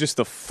became just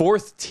the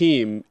 4th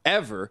team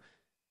ever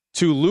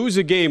to lose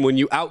a game when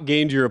you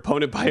outgained your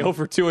opponent by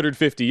over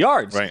 250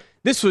 yards. Right.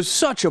 This was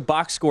such a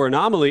box score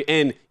anomaly,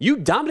 and you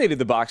dominated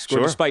the box score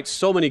despite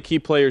so many key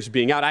players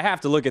being out. I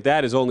have to look at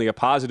that as only a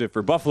positive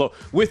for Buffalo,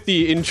 with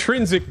the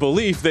intrinsic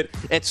belief that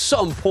at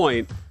some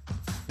point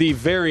the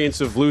variance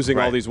of losing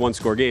all these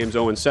one-score games,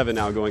 0-7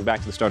 now going back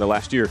to the start of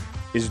last year,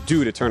 is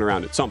due to turn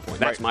around at some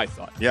point. That's my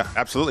thought. Yeah,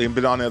 absolutely.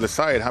 But on the other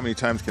side, how many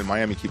times can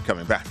Miami keep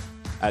coming back?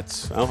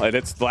 It's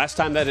the last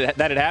time that it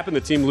happened,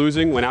 the team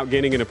losing when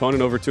outgaining an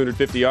opponent over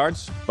 250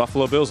 yards.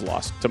 Buffalo Bills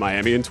lost to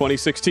Miami in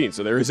 2016,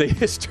 so there is a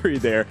history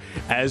there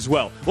as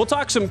well. We'll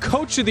talk some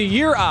Coach of the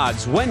Year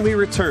odds when we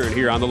return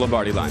here on the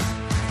Lombardi Line.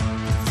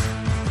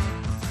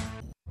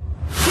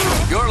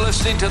 You're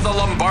listening to the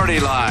Lombardi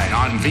Line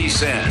on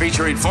VSiN,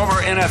 featuring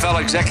former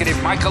NFL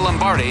executive Michael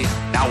Lombardi.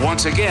 Now,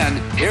 once again,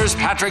 here's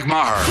Patrick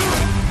Maher.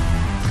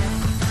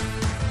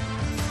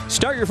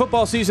 Start your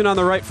football season on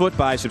the right foot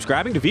by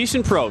subscribing to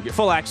VSiN Pro. Get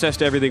full access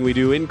to everything we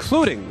do,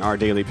 including our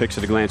daily Picks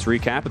at a Glance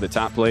recap of the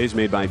top plays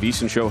made by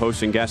VSiN show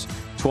hosts and guests,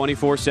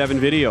 24/7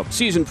 video,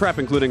 season prep,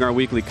 including our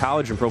weekly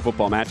college and pro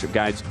football matchup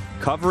guides,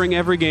 covering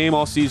every game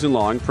all season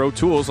long, pro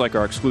tools like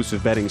our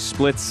exclusive betting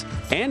splits,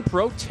 and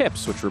pro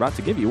tips, which we're about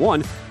to give you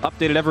one,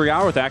 updated every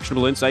hour with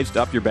actionable insights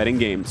to up your betting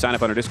game. Sign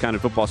up on our discounted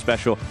football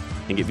special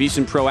and get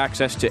VSiN Pro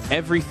access to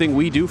everything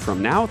we do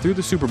from now through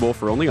the Super Bowl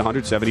for only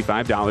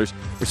 $175.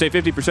 Or save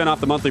 50%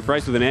 off the monthly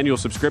price with an annual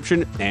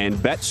subscription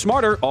and bet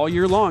smarter all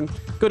year long.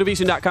 Go to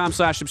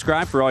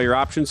VSiN.com/subscribe for all your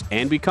options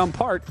and become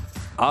part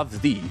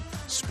of the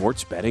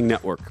Sports Betting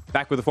Network.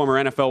 Back with the former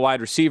NFL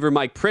wide receiver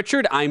Mike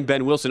Pritchard. I'm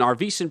Ben Wilson, our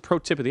VSiN Pro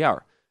Tip of the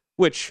Hour,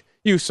 which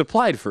you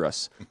supplied for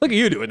us. Look at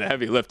you doing the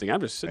heavy lifting. I'm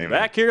just sitting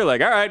back here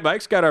like, all right,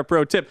 Mike's got our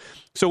pro tip.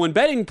 So when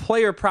betting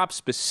player props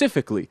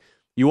specifically,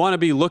 you want to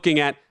be looking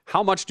at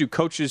how much do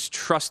coaches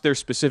trust their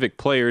specific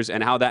players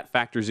and how that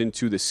factors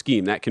into the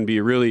scheme. That can be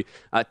a really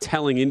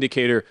telling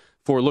indicator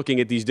for looking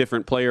at these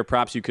different player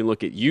props. You can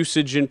look at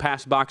usage in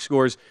past box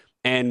scores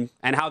and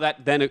how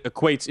that then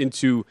equates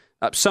into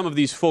some of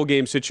these full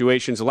game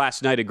situations.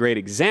 Last night, a great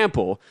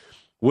example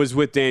was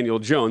with Daniel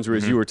Jones, where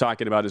as you were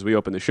talking about as we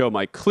opened the show,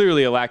 Mike,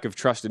 clearly a lack of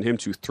trust in him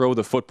to throw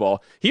the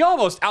football. He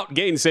almost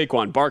outgained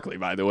Saquon Barkley,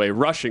 by the way,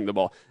 rushing the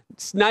ball.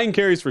 It's 9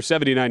 carries for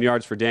 79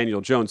 yards for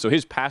Daniel Jones. So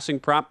his passing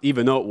prop,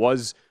 even though it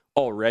was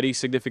already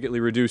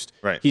significantly reduced,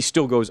 he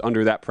still goes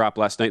under that prop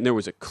last night, and there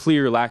was a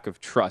clear lack of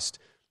trust.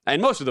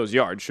 And most of those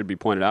yards, should be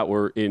pointed out,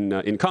 were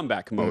in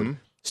comeback mode.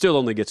 Still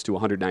only gets to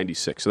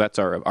 196. So that's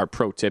our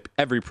pro tip.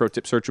 Every pro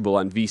tip searchable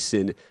on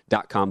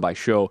vsin.com by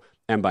show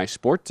MBI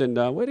Sports. And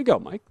way to go,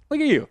 Mike. Look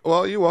at you.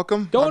 Well, you're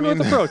welcome. Going with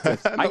the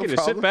protest. I can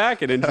just sit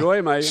back and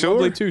enjoy my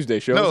lovely Tuesday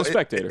show as a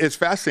spectator. It's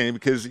fascinating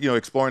because,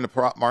 exploring the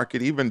prop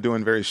market, even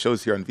doing various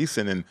shows here on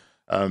VSiN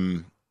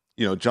and,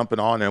 jumping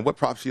on. And what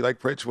props do you like,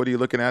 Pritch? What are you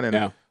looking at?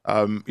 And,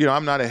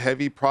 I'm not a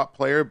heavy prop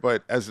player,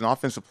 but as an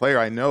offensive player,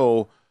 I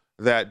know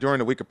that during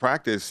the week of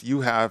practice,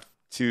 you have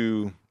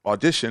to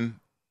audition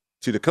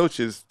to the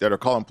coaches that are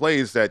calling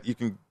plays that you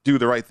can do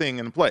the right thing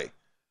in the play.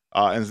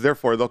 And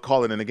therefore, they'll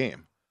call it in a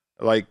game.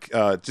 Like,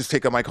 just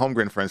take a Mike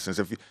Holmgren, for instance.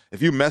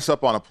 If you mess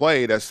up on a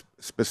play that's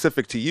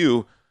specific to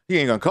you, he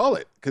ain't going to call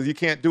it because you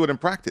can't do it in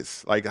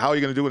practice. Like, how are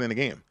you going to do it in a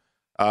game?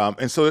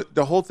 And so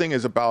the whole thing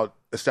is about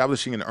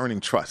establishing and earning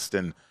trust.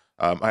 And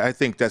I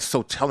think that's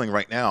so telling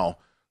right now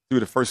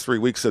through the first 3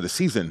 weeks of the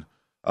season,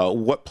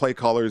 what play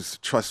callers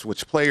trust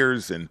which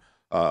players and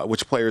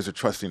which players are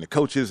trusting the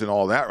coaches and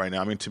all that right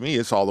now. I mean, to me,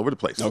 it's all over the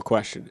place. No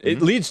question. Mm-hmm.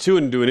 It leads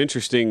into an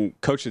interesting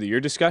Coach of the Year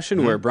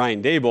discussion where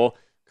Brian Daboll,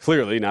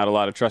 clearly not a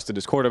lot of trust in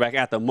his quarterback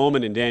at the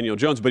moment in Daniel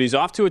Jones, but he's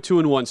off to a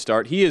 2-1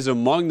 start. He is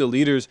among the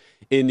leaders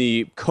in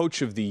the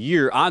Coach of the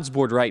Year odds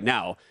board right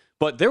now.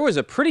 But there was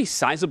a pretty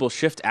sizable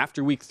shift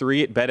after week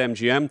 3 at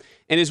BetMGM.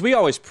 And as we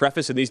always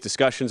preface in these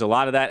discussions, a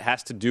lot of that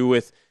has to do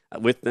with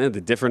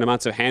the different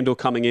amounts of handle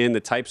coming in, the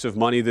types of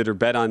money that are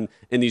bet on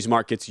in these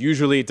markets.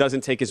 Usually it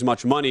doesn't take as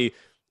much money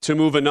to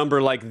move a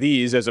number like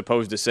these as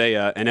opposed to, say,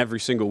 an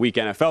every single week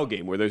NFL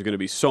game where there's going to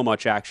be so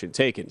much action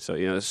taken. So,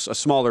 a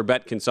smaller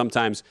bet can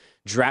sometimes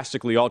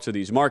drastically alter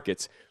these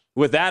markets.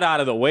 With that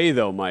out of the way,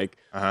 though, Mike,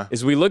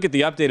 as we look at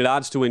the updated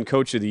odds to win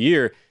Coach of the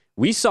Year,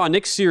 we saw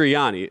Nick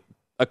Sirianni,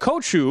 a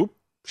coach who,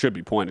 should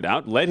be pointed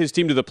out, led his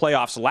team to the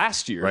playoffs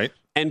last year. Right.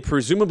 And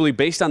presumably,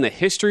 based on the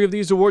history of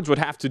these awards, would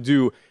have to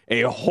do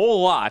a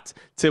whole lot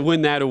to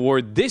win that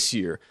award this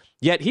year.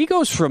 Yet he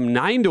goes from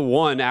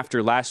 9-1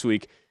 after last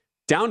week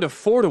down to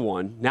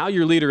 4-1. Now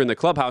your leader in the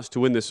clubhouse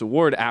to win this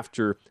award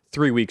after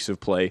 3 weeks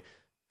of play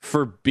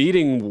for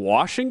beating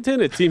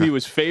Washington, a team he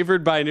was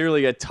favored by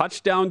nearly a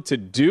touchdown to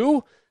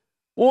do.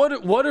 What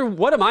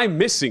am I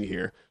missing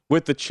here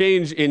with the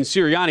change in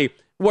Sirianni,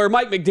 where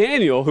Mike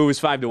McDaniel, who was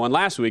 5-1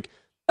 last week,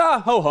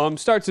 ho-hum,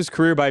 starts his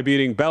career by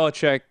beating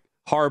Belichick,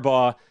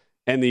 Harbaugh,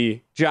 and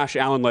the Josh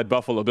Allen-led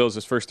Buffalo Bills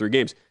his first 3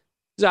 games.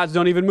 His odds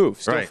don't even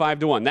move. Still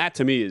 5-1. That,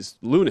 to me, is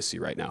lunacy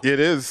right now. It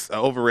is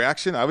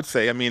overreaction, I would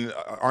say. I mean,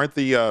 aren't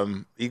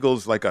the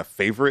Eagles like a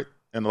favorite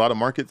in a lot of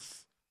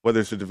markets?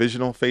 Whether it's a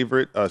divisional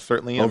favorite,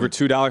 certainly. Over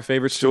 $2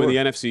 favorites to win the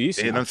NFC East.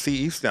 NFC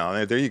East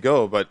now. There you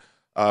go. But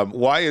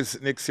why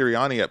is Nick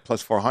Sirianni at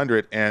plus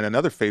 400 and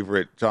another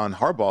favorite, John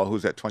Harbaugh,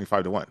 who's at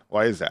 25-1?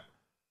 Why is that?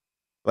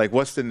 Like,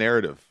 what's the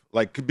narrative?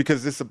 Like,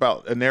 because this is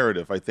about a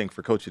narrative, I think,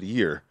 for Coach of the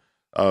Year.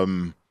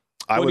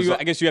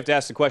 I guess you have to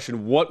ask the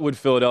question, what would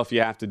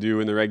Philadelphia have to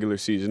do in the regular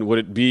season?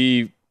 Would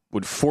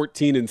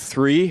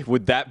 14-3,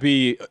 would that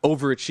be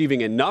overachieving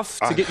enough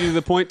to get you to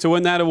the point to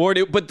win that award?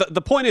 But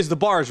the point is the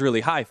bar is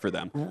really high for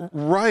them.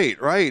 Right.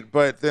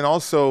 But then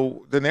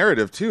also the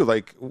narrative too.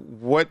 Like,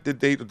 what did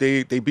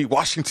they beat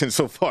Washington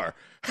so far?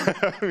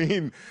 I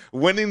mean,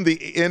 winning the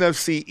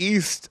NFC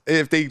East,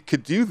 if they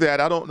could do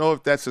that, I don't know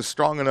if that's a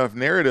strong enough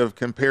narrative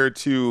compared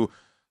to,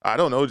 I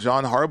don't know,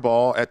 John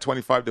Harbaugh at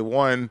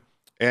 25-1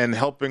 and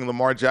helping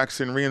Lamar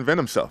Jackson reinvent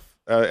himself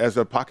as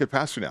a pocket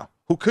passer now,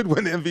 who could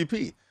win the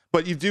MVP.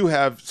 But you do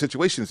have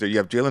situations there. You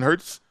have Jalen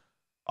Hurts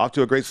off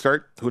to a great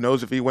start. Who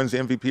knows if he wins the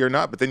MVP or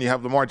not? But then you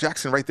have Lamar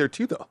Jackson right there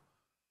too, though,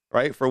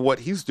 right, for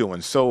what he's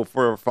doing. So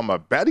from a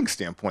betting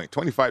standpoint,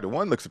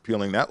 25-1 looks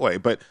appealing that way.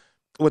 But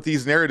with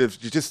these narratives,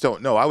 you just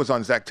don't know. I was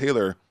on Zach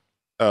Taylor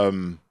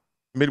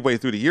midway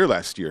through the year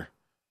last year.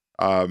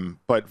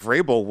 But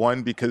Vrabel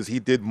won because he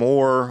did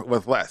more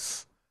with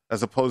less,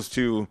 as opposed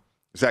to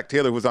Zach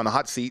Taylor, who was on the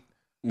hot seat.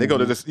 They go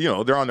to this,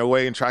 they're on their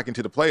way and tracking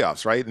to the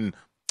playoffs, right? And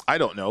I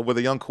don't know, with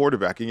a young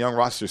quarterback and young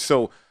roster.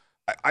 So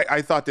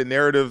I thought the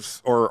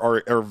narratives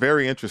are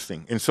very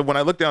interesting. And so when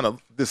I look down at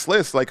this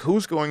list, like,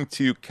 who's going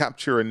to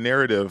capture a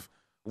narrative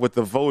with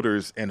the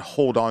voters and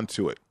hold on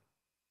to it?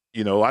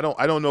 I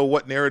don't know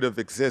what narrative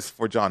exists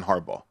for John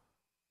Harbaugh.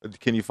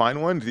 Can you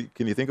find one?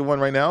 Can you think of one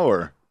right now,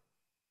 or?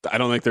 I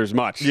don't think there's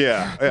much.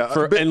 Yeah.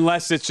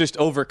 Unless it's just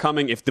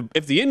overcoming. If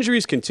the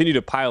injuries continue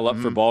to pile up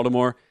for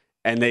Baltimore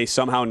and they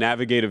somehow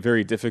navigate a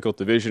very difficult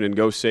division and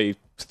go, say,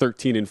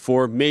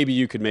 13-4, maybe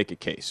you could make a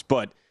case.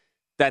 But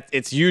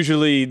it's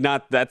usually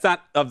not. That's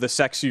not of the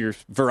sexier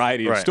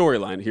variety of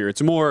storyline here.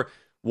 It's more,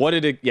 what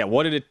did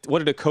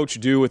a coach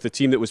do with a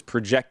team that was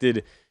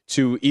projected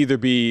to either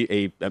be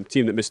a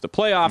team that missed the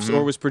playoffs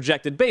or was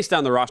projected based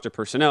on the roster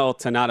personnel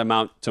to not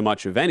amount to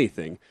much of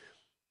anything.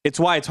 It's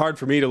why it's hard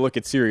for me to look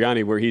at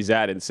Sirianni where he's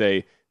at and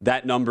say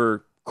that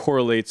number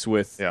correlates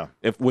with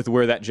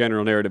where that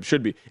general narrative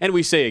should be. And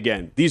we say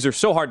again, these are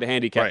so hard to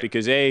handicap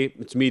because A,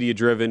 it's media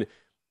driven,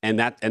 and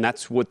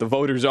that's what the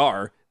voters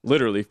are,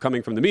 literally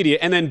coming from the media,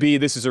 and then B,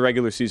 this is a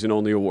regular season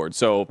only award.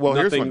 So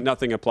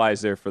nothing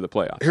applies there for the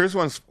playoffs. Here's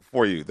one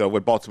for you though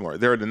with Baltimore.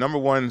 They're the number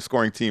 1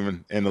 scoring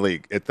team in the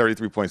league at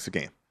 33 points a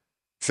game.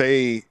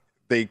 Say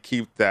they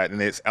keep that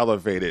and it's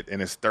elevated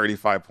and it's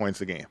 35 points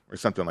a game or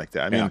something like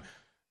that. I mean,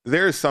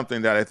 there is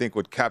something that I think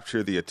would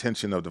capture the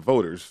attention of the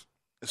voters,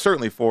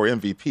 certainly for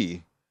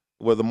MVP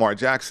with Lamar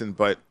Jackson.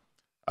 But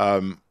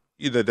they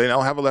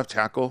don't have a left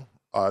tackle.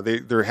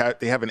 They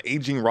have an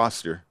aging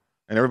roster,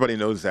 and everybody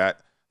knows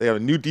that. They have a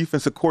new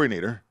defensive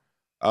coordinator.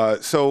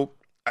 So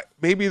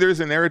maybe there's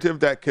a narrative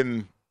that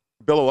can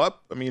billow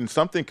up. I mean,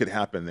 something could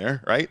happen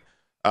there, right?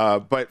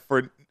 But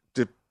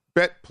to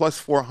bet plus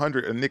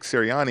 400 on Nick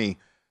Sirianni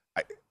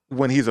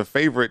when he's a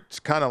favorite, it's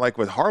kind of like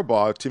with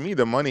Harbaugh, to me,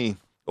 the money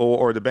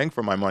or the bang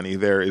for my money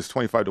there is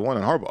 25 to 1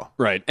 on Harbaugh.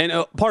 Right. And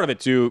part of it,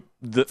 too,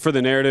 for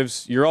the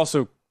narratives, you're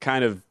also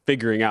kind of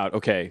figuring out,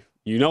 okay,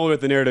 you know what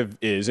the narrative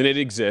is, and it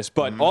exists,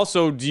 but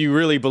also, do you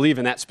really believe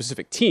in that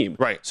specific team?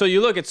 Right. So you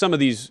look at some of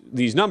these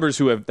numbers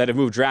that have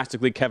moved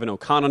drastically. Kevin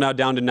O'Connell now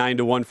down to 9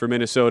 to 1 for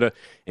Minnesota,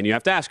 and you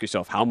have to ask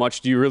yourself, how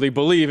much do you really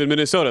believe in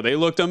Minnesota? They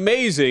looked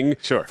amazing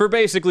for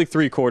basically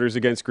 3 quarters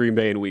against Green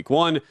Bay in Week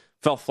 1.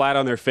 Fell flat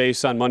on their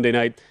face on Monday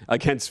night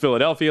against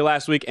Philadelphia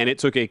last week, and it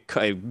took a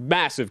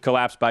massive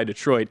collapse by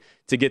Detroit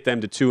to get them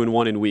to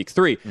 2-1 in Week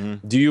 3.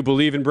 Do you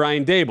believe in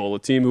Brian Daboll, a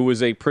team who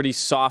was a pretty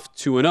soft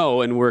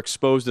 2-0 and were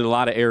exposed in a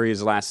lot of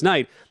areas last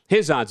night?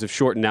 His odds have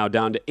shortened now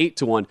down to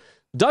 8-1.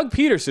 Doug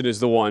Peterson is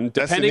the one,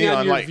 depending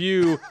on your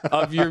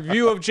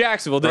view of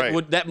Jacksonville,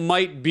 that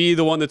might be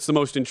the one that's the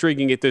most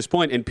intriguing at this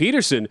point. And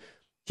Peterson,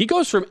 he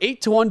goes from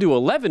 8-1 to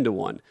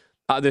 11-1.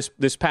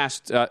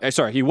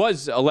 He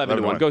was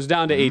 11-1, goes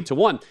down to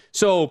 8-1.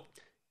 So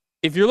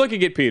if you're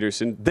looking at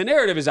Peterson, the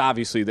narrative is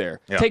obviously there.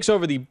 Yeah. Takes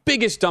over the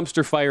biggest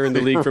dumpster fire in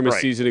the league from a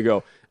season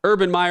ago.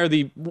 Urban Meyer,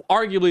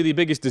 arguably the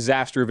biggest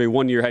disaster of a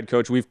one-year head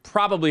coach we've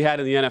probably had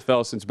in the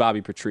NFL since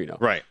Bobby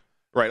Petrino. Right.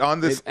 On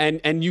this,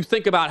 and you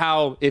think about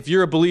how if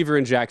you're a believer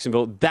in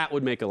Jacksonville, that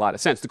would make a lot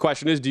of sense. The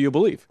question is, do you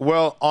believe?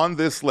 Well, on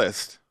this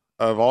list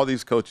of all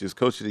these coaches,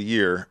 Coach of the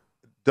Year,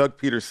 Doug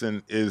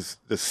Peterson is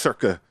the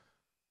circa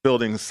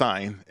building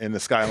sign in the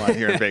skyline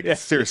here in Vegas.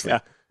 Seriously,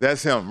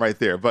 that's him right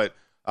there. But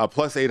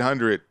plus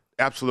 800,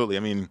 absolutely. I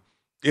mean,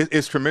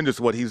 it's tremendous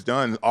what he's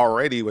done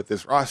already with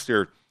this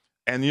roster.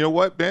 And you know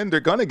what, Ben? They're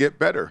going to get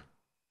better.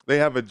 They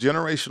have a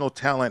generational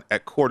talent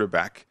at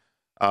quarterback,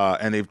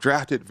 and they've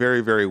drafted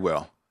very, very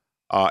well.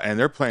 And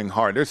they're playing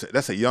hard.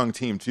 That's a young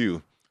team,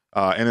 too.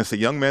 And it's a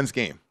young men's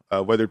game,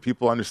 whether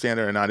people understand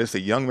it or not. It's a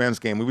young men's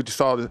game. We just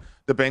saw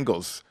the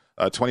Bengals,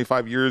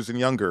 25 years and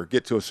younger,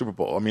 get to a Super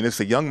Bowl. I mean,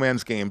 it's a young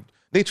man's game.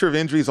 Nature of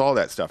injuries, all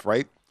that stuff,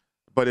 right?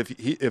 But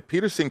if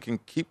Peterson can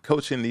keep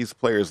coaching these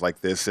players like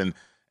this and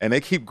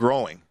they keep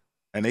growing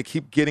and they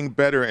keep getting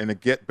better in a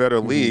get-better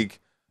league,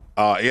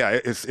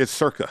 it's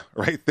circa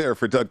right there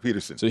for Doug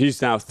Peterson. So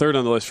he's now third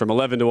on the list from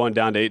 11-1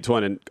 down to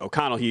 8-1. And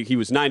O'Connell, he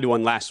was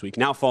 9-1 last week,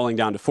 now falling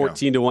down to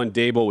 14-1.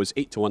 Daboll was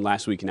 8-1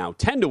 last week, now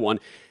 10-1.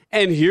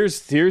 And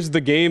here's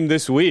the game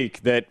this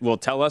week that will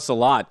tell us a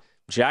lot.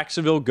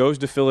 Jacksonville goes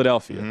to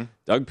Philadelphia.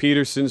 Doug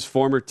Peterson's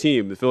former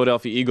team, the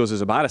Philadelphia Eagles,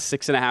 is about a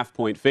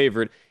 6.5-point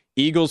favorite.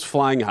 Eagles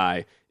flying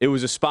high. It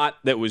was a spot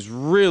that was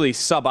really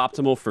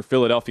suboptimal for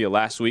Philadelphia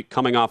last week,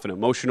 coming off an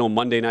emotional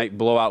Monday night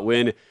blowout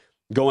win,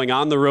 going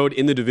on the road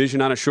in the division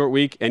on a short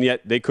week, and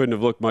yet they couldn't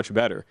have looked much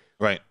better.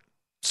 Right.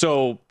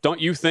 So don't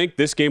you think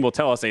this game will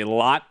tell us a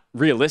lot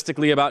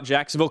realistically about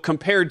Jacksonville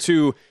compared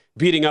to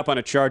beating up on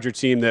a Charger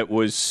team that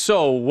was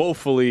so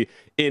woefully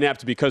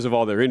inept because of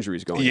all their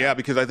injuries going on? Yeah,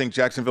 because I think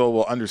Jacksonville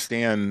will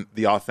understand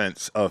the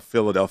offense of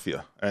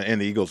Philadelphia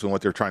and the Eagles and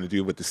what they're trying to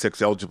do with the 6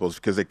 eligibles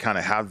because they kind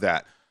of have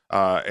that.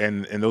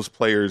 And those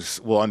players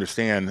will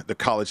understand the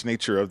college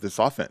nature of this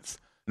offense.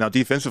 Now,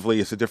 defensively,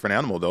 it's a different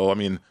animal, though. I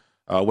mean,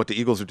 what the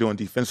Eagles are doing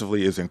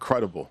defensively is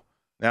incredible.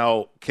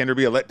 Now, can there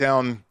be a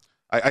letdown?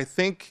 I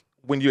think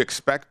when you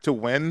expect to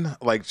win,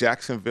 like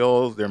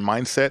Jacksonville, their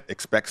mindset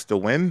expects to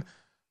win,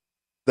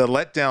 the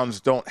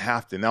letdowns don't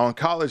have to. Now, in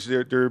college,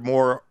 they're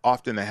more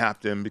often to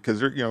happen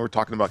because we're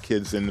talking about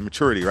kids and the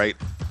maturity, right?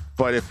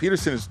 But if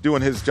Peterson is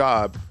doing his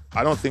job,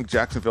 I don't think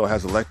Jacksonville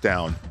has a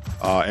letdown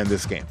in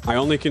this game. My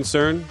only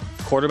concern,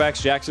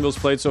 quarterbacks Jacksonville's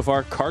played so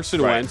far,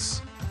 Carson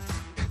Wentz,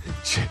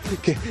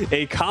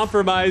 a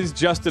compromised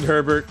Justin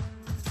Herbert,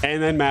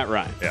 and then Matt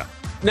Ryan. Yeah.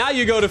 Now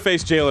you go to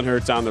face Jalen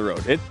Hurts on the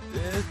road.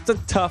 It's a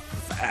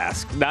tough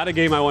ask. Not a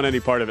game I want any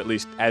part of, at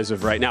least as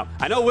of right now.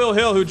 I know Will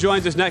Hill, who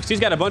joins us next, he's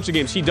got a bunch of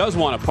games he does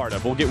want a part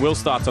of. We'll get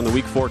Will's thoughts on the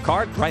Week 4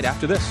 card right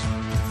after this.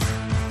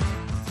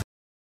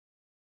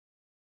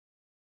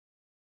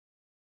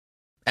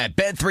 At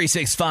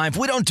Bet365,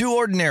 we don't do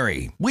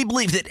ordinary. We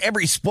believe that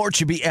every sport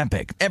should be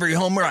epic. Every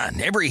home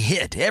run, every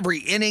hit, every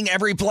inning,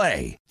 every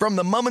play. From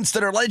the moments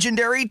that are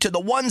legendary to the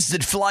ones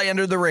that fly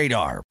under the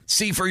radar.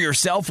 See for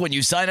yourself when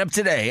you sign up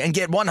today and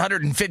get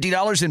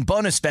 $150 in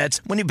bonus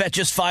bets when you bet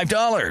just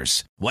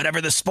 $5.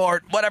 Whatever the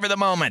sport, whatever the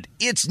moment,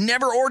 it's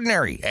never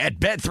ordinary at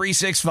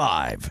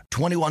Bet365.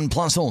 21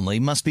 plus only.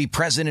 Must be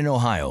present in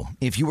Ohio.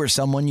 If you or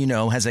someone you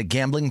know has a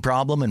gambling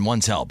problem and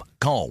wants help,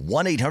 call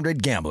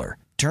 1-800-GAMBLER.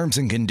 Terms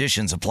and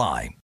conditions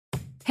apply.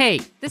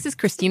 Hey, this is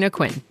Christina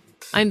Quinn.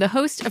 I'm the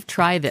host of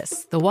Try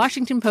This, the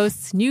Washington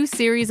Post's new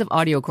series of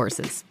audio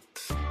courses.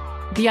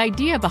 The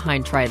idea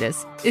behind Try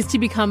This is to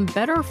become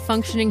better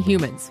functioning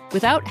humans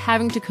without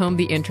having to comb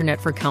the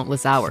internet for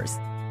countless hours.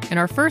 In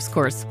our first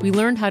course, we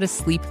learned how to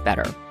sleep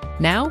better.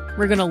 Now,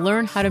 we're going to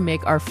learn how to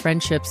make our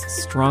friendships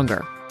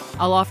stronger.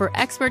 I'll offer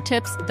expert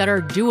tips that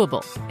are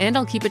doable, and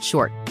I'll keep it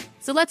short.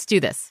 So let's do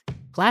this.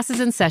 Class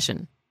is in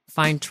session.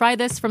 Find Try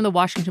This from the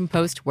Washington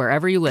Post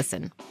wherever you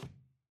listen.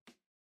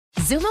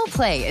 Xumo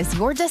Play is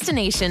your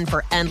destination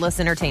for endless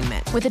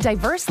entertainment. With a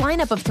diverse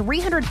lineup of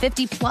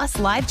 350 plus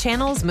live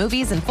channels,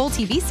 movies, and full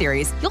TV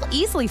series, you'll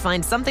easily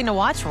find something to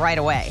watch right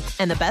away.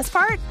 And the best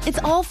part? It's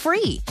all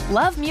free.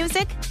 Love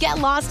music? Get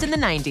lost in the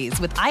 90s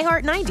with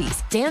iHeart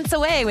 90s, dance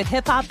away with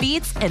hip-hop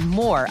beats, and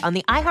more on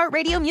the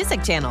iHeartRadio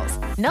music channels.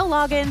 No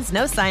logins,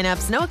 no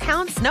signups, no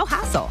accounts, no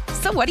hassle.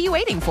 So what are you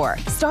waiting for?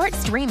 Start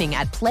streaming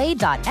at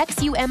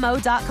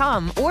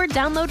play.xumo.com or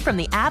download from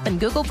the app and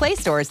Google Play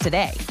stores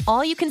today.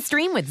 All you can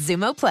stream with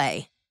Xumo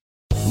Play.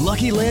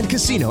 Lucky Land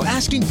Casino,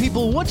 asking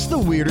people, what's the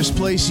weirdest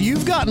place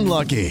you've gotten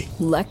lucky?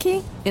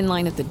 Lucky? In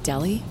line at the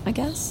deli, I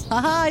guess?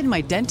 Aha, in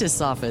my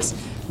dentist's office.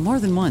 More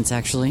than once,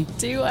 actually.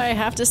 Do I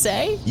have to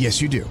say?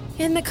 Yes, you do.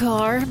 In the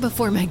car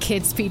before my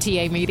kids'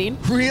 PTA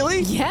meeting.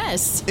 Really?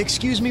 Yes.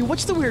 Excuse me,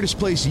 what's the weirdest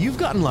place you've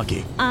gotten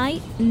lucky?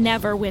 I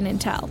never win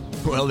and tell.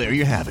 Well, there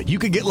you have it. You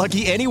can get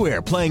lucky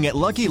anywhere, playing at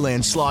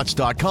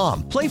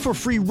LuckyLandSlots.com. Play for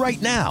free right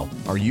now.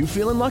 Are you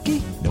feeling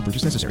lucky? No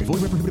purchase necessary.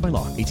 Void where prohibited by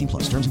law. 18+.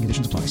 Terms and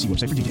conditions apply. See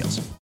website for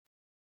details.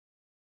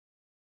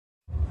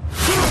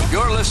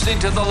 You're listening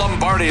to The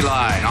Lombardi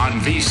Line on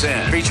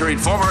VSiN, featuring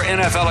former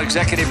NFL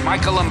executive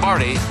Michael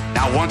Lombardi.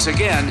 Now, once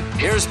again,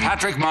 here's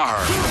Patrick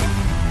Maher.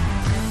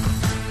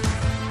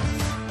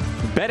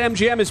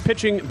 BetMGM is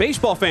pitching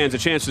baseball fans a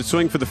chance to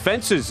swing for the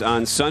fences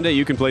on Sunday.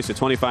 You can place a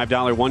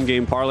 $25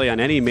 one-game parlay on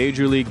any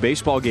Major League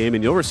Baseball game,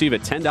 and you'll receive a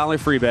 $10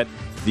 free bet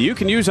that you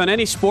can use on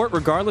any sport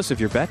regardless of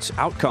your bet's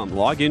outcome.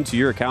 Log into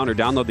your account or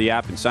download the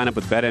app and sign up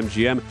with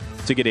BetMGM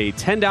to get a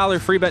 $10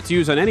 free bet to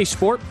use on any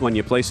sport when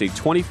you place a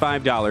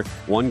 $25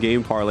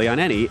 one-game parlay on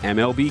any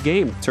MLB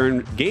game.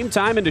 Turn game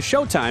time into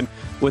showtime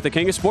with the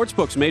king of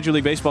sportsbooks. Major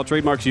League Baseball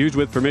trademarks used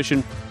with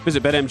permission.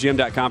 Visit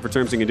BetMGM.com for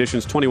terms and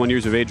conditions. 21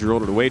 years of age or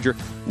older to wager.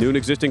 New and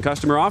existing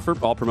customer offer.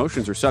 All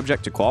promotions are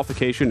subject to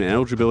qualification and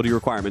eligibility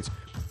requirements.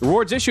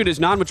 Rewards issued as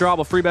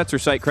non-withdrawable free bets or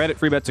site credit.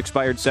 Free bets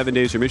expired 7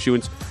 days from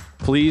issuance.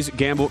 Please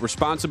gamble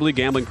responsibly.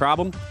 Gambling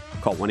problem?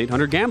 Call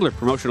 1-800-GAMBLER.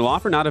 Promotional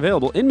offer not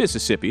available in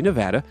Mississippi,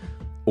 Nevada,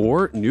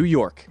 or New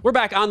York. We're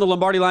back on the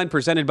Lombardi Line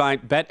presented by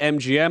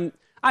BetMGM.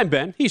 I'm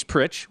Ben. He's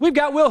Pritch. We've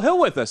got Will Hill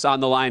with us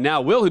on the line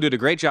now. Will, who did a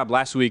great job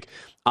last week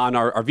on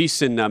our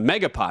VSiN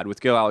Megapod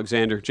with Gil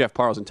Alexander, Jeff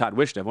Parles, and Todd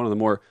Wishnev, one of the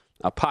more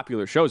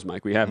popular shows,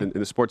 Mike, we have in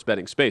the sports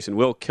betting space. And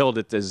Will killed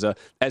it as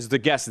the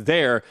guest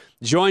there.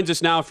 Joins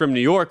us now from New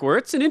York, where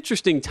it's an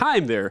interesting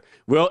time there.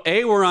 Will,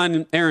 A, we're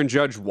on Aaron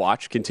Judge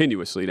watch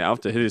continuously now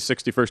to hit his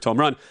 61st home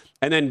run.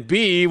 And then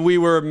B, we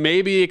were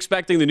maybe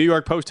expecting the New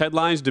York Post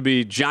headlines to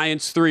be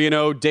Giants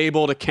 3-0,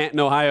 Daboll to Canton,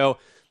 Ohio.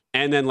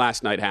 And then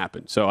last night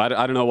happened. So I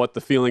don't know what the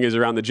feeling is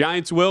around the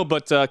Giants, Will,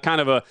 but kind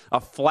of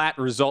a flat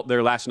result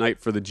there last night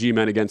for the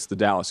G-men against the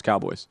Dallas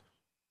Cowboys.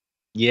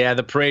 Yeah,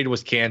 the parade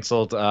was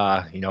canceled.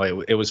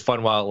 It was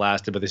fun while it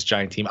lasted, but this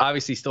Giant team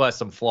obviously still has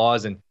some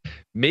flaws. And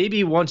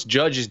maybe once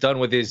Judge is done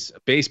with his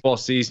baseball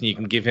season, you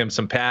can give him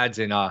some pads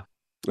and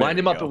line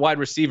him up at wide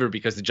receiver,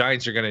 because the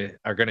Giants are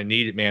gonna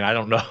need it, man. I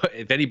don't know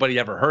if anybody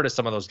ever heard of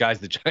some of those guys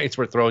the Giants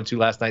were throwing to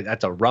last night.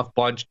 That's a rough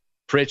bunch.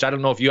 Pritch, I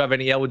don't know if you have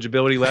any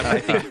eligibility left. I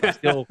think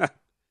still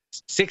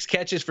 6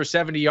 catches for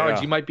 70 yards.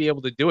 Yeah. You might be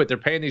able to do it. They're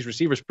paying these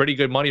receivers pretty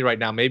good money right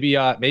now.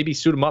 Maybe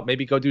suit them up.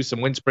 Maybe go do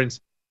some wind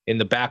sprints in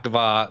the back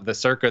of the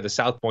Circa, the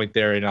South Point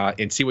there,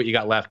 and see what you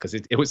got left, because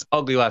it was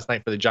ugly last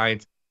night for the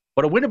Giants.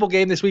 But a winnable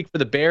game this week for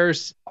the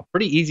Bears. A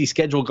pretty easy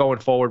schedule going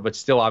forward, but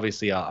still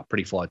obviously a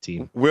pretty flawed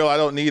team. Will, I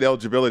don't need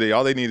eligibility.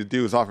 All they need to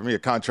do is offer me a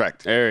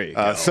contract. There you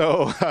go.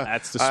 So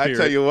that's the spirit. I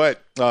tell you what,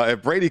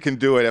 if Brady can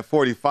do it at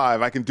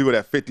 45, I can do it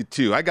at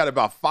 52. I got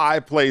about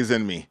 5 plays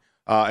in me,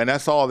 and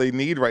that's all they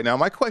need right now.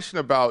 My question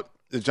about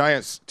the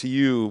Giants to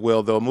you,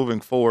 Will, though, moving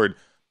forward,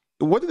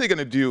 what are they going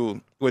to do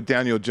with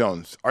Daniel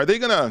Jones? Are they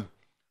going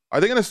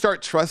to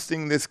start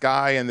trusting this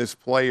guy and this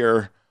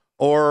player?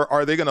 Or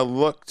are they going to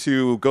look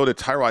to go to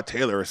Tyrod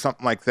Taylor or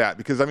something like that?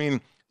 Because, I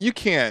mean, you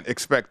can't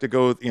expect to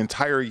go the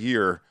entire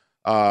year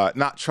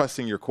not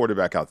trusting your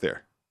quarterback out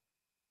there.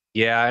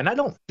 Yeah, and I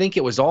don't think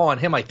it was all on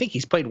him. I think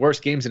he's played worse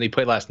games than he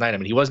played last night. I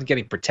mean, he wasn't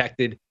getting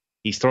protected.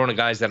 He's throwing to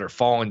guys that are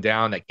falling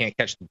down, that can't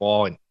catch the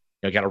ball, and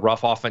got a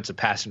rough offensive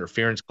pass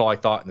interference call, I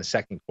thought, in the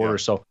second quarter.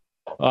 So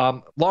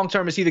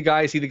long-term, is he the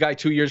guy? Is he the guy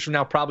 2 years from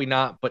now? Probably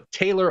not. But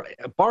Taylor,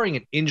 barring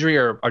an injury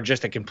or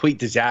just a complete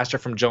disaster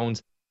from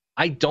Jones,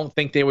 I don't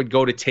think they would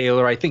go to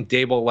Taylor. I think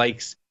Daboll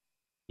likes,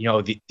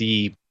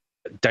 the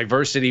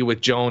diversity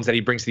with Jones that he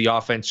brings to the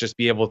offense, just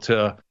be able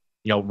to,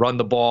 run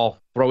the ball,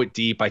 throw it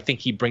deep. I think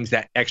he brings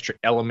that extra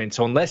element.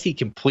 So unless he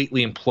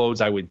completely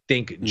implodes, I would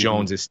think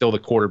Jones is still the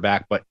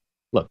quarterback. But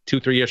look,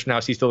 2-3 years from now,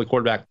 is he still the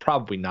quarterback?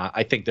 Probably not.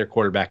 I think their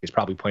quarterback is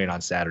probably playing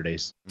on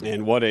Saturdays.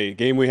 And what a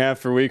game we have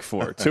for week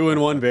 4.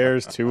 2-1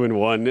 Bears,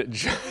 2-1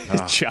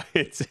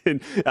 Giants.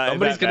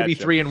 Somebody's going to be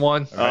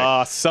 3-1.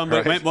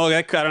 Right. Well,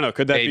 I don't know.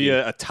 Could that Maybe. be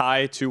a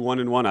tie,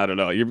 2-1-1? I don't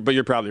know. But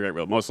you're probably right,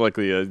 Will. Most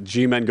likely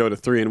G-Men go to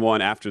 3-1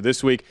 after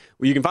this week.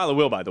 Well, you can follow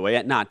Will, by the way,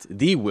 at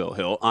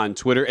 @TheWillHill on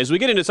Twitter. As we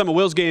get into some of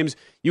Will's games,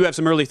 you have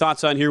some early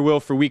thoughts on here, Will,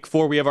 for week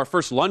 4. We have our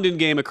first London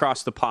game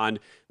across the pond.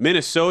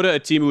 Minnesota, a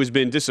team who has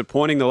been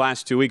disappointing the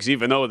last 2 weeks,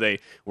 even though they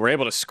were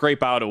able to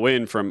scrape out a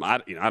win from, I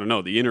don't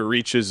know, the inner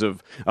reaches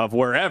of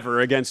wherever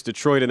against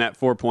Detroit in that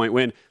 4-point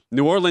win.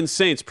 New Orleans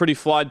Saints, pretty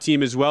flawed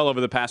team as well over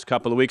the past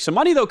couple of weeks. Some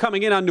money, though,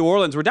 coming in on New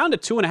Orleans. We're down to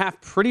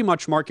 2.5, pretty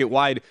much market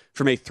wide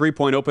from a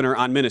 3-point opener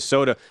on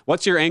Minnesota.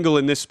 What's your angle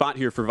in this spot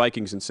here for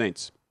Vikings and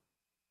Saints?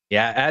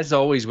 Yeah, as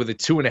always with a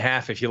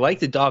 2.5, if you like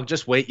the dog,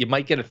 just wait. You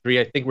might get a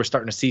 3. I think we're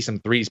starting to see some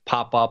 3s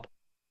pop up.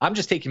 I'm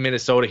just taking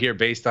Minnesota here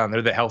based on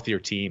they're the healthier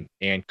team.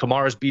 And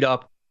Kamara's beat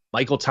up.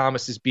 Michael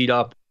Thomas is beat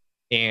up.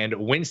 And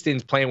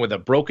Winston's playing with a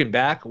broken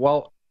back.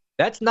 Well,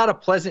 that's not a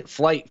pleasant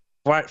flight,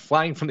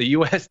 flying from the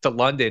U.S. to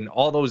London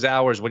all those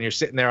hours when you're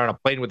sitting there on a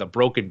plane with a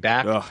broken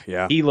back.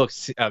 Yeah. He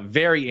looks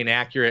very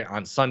inaccurate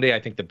on Sunday. I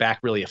think the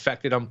back really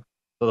affected him.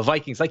 So the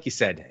Vikings, like you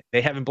said,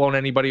 they haven't blown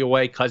anybody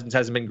away. Cousins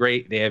hasn't been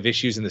great. They have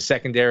issues in the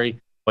secondary.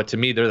 But to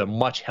me, they're the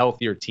much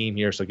healthier team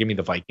here. So give me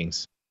the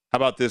Vikings. How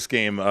about this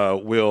game,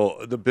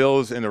 Will? The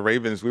Bills and the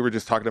Ravens, we were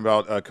just talking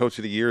about Coach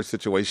of the Year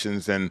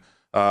situations, and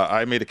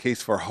I made a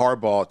case for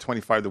Harbaugh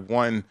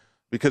 25-1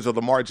 because of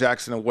Lamar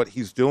Jackson and what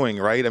he's doing,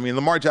 right? I mean,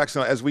 Lamar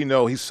Jackson, as we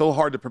know, he's so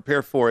hard to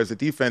prepare for as a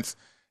defense,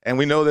 and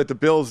we know that the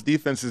Bills'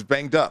 defense is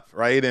banged up,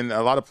 right? And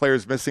a lot of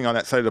players missing on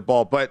that side of the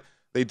ball, but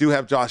they do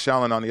have Josh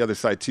Allen on the other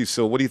side, too.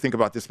 So what do you think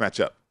about this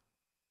matchup?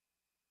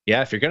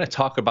 Yeah, if you're going to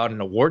talk about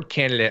an award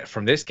candidate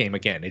from this game,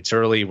 again, it's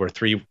early. We're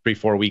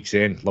 3-4 weeks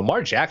in.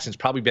 Lamar Jackson's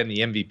probably been the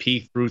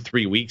MVP through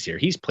 3 weeks here.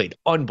 He's played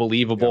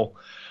unbelievable.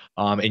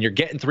 Yeah. And you're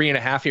getting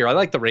 3.5 here. I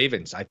like the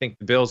Ravens. I think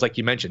the Bills, like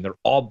you mentioned, they're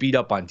all beat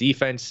up on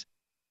defense.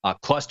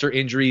 Cluster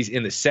injuries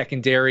in the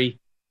secondary.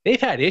 They've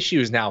had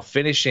issues now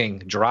finishing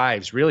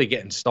drives, really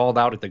getting stalled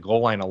out at the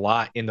goal line a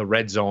lot in the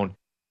red zone.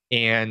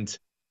 And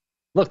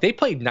look, they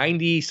played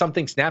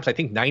 90-something snaps, I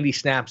think 90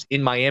 snaps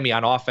in Miami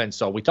on offense.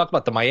 So we talked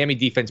about the Miami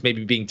defense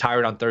maybe being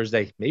tired on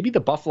Thursday. Maybe the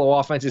Buffalo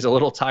offense is a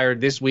little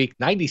tired this week.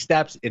 90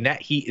 snaps in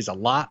that heat is a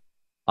lot.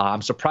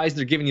 I'm surprised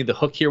they're giving you the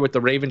hook here with the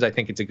Ravens. I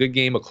think it's a good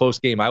game, a close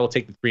game. I will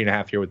take the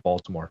 3.5 here with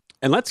Baltimore.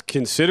 And let's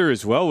consider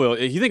as well, Will,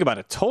 if you think about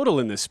a total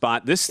in this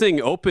spot, this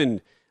thing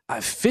opened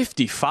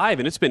 55,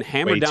 and it's been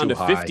hammered down to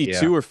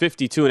 52 or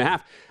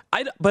 52.5.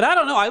 But I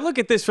don't know. I look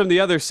at this from the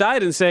other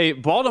side and say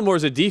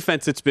Baltimore's a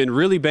defense that's been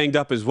really banged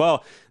up as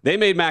well. They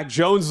made Mac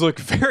Jones look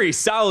very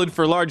solid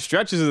for large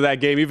stretches of that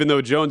game, even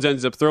though Jones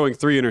ends up throwing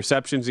 3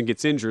 interceptions and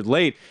gets injured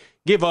late.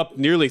 Give up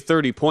nearly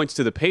 30 points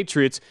to the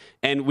Patriots.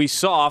 And we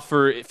saw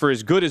for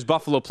as good as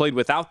Buffalo played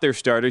without their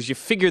starters, you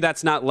figure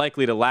that's not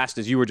likely to last,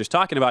 as you were just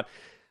talking about.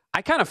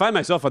 I kind of find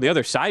myself on the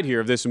other side here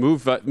of this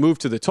move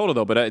to the total,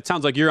 though. But it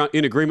sounds like you're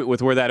in agreement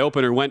with where that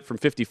opener went from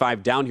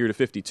 55 down here to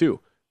 52.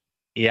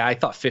 Yeah, I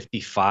thought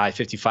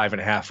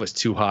 55.5 was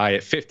too high.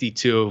 At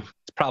 52,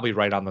 it's probably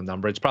right on the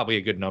number. It's probably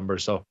a good number.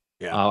 So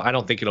I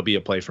don't think it'll be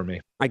a play for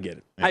me. I get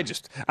it. Yeah.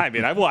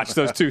 I've watched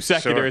those two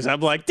secondaries. Sure. I'm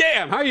like,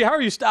 damn, how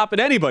are you stopping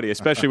anybody,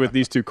 especially with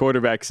these two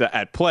quarterbacks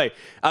at play?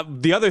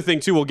 The other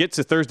thing, too, we'll get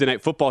to Thursday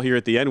Night Football here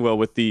at the end, Will,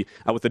 with the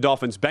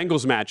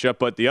Dolphins-Bengals matchup.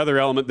 But the other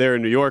element there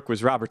in New York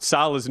was Robert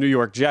Saleh's New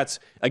York Jets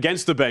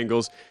against the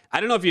Bengals. I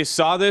don't know if you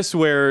saw this,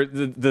 where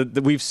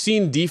we've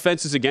seen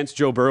defenses against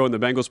Joe Burrow and the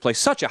Bengals play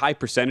such a high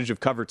percentage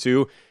of cover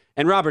 2.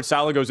 And Robert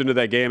Saleh goes into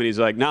that game and he's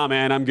like, "Nah,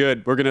 man, I'm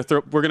good. We're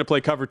gonna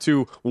play cover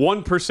 2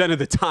 1% of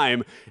the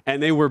time,"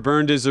 and they were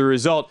burned as a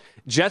result.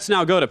 Jets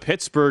now go to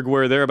Pittsburgh,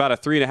 where they're about a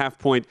 3.5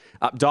 point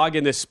dog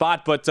in this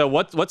spot. But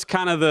what's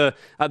kind of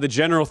the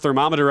general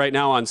thermometer right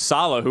now on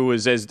Saleh, who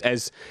is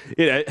as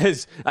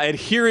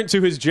adherent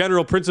to his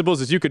general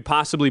principles as you could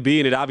possibly be,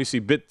 and it obviously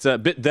bit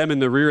them in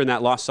the rear in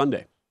that loss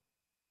Sunday.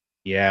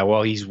 Yeah,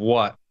 well, he's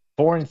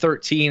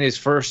 4-13 his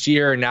first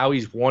year, and now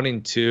he's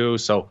 1-2.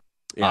 So.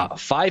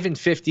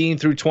 5-15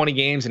 through 20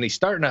 games, and he's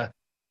starting to,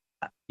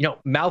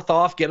 mouth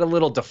off, get a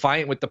little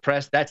defiant with the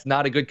press. That's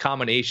not a good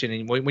combination.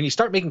 And when you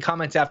start making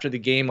comments after the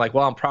game, like,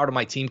 "Well, I'm proud of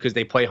my team because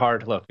they play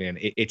hard." Look, man,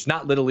 it's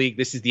not Little League.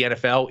 This is the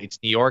NFL. It's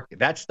New York.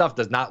 That stuff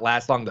does not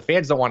last long. The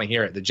fans don't want to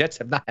hear it. The Jets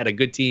have not had a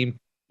good team,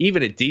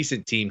 even a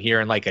decent team here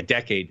in like a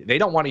decade. They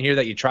don't want to hear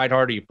that you tried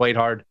hard or you played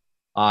hard.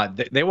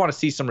 They want to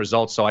see some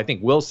results. So I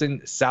think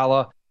Wilson,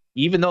 Saleh,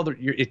 even though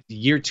it's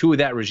year 2 of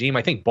that regime,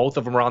 I think both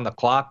of them are on the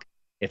clock.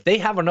 If they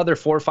have another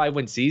 4 or 5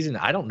 win season,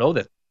 I don't know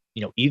that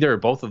either or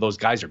both of those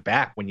guys are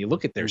back. When you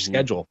look at their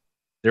schedule,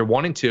 they're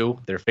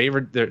 1-2. They're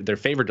favored. They're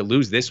favored to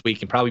lose this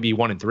week and probably be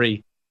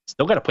 1-3.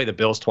 Still got to play the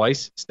Bills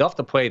twice. Still have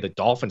to play the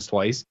Dolphins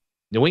twice.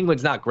 New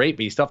England's not great,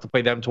 but you still have to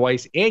play them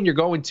twice. And you're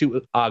going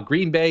to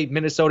Green Bay,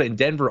 Minnesota, and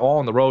Denver all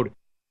on the road.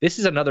 This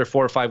is another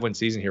 4 or 5 win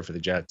season here for the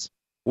Jets.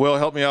 Will,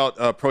 help me out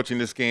approaching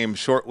this game.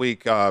 Short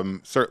week,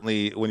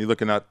 certainly when you're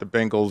looking at the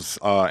Bengals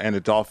and the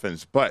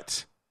Dolphins.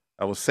 But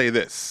I will say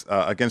this,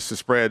 against the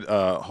spread,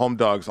 home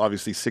dogs,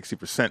 obviously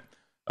 60%.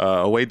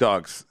 Away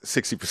dogs,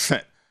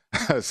 60%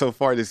 so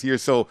far this year.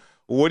 So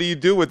what do you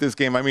do with this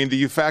game? I mean, do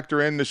you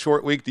factor in the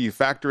short week? Do you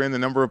factor in the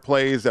number of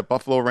plays that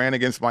Buffalo ran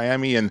against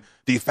Miami? And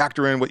do you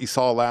factor in what you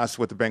saw last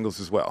with the Bengals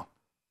as well?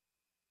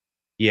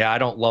 Yeah, I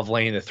don't love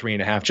laying the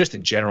 3.5. Just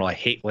in general, I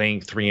hate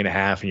laying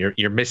 3.5, and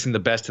you're missing the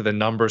best of the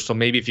numbers. So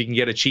maybe if you can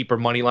get a cheaper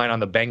money line on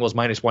the Bengals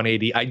minus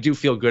 180, I do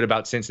feel good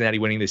about Cincinnati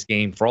winning this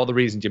game for all the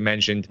reasons you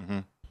mentioned. Mm-hmm.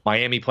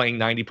 Miami playing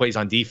 90 plays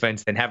on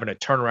defense, then having to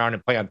turn around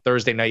and play on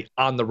Thursday night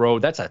on the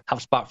road. That's a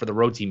tough spot for the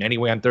road team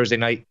anyway on Thursday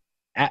night.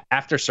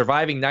 After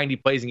surviving 90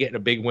 plays and getting a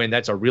big win,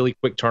 that's a really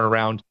quick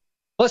turnaround.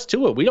 Plus,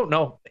 to it, we don't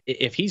know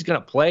if he's going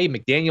to play.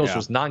 McDaniels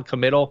was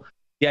non-committal.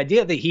 The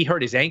idea that he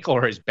hurt his ankle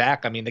or his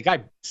back, I mean, the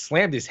guy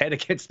slammed his head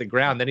against the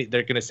ground. Then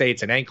they're going to say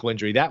it's an ankle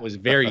injury. That was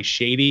very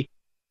shady.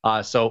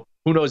 So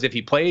who knows if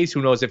he plays?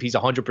 Who knows if he's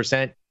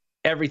 100%?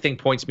 Everything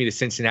points me to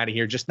Cincinnati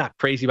here. Just not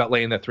crazy about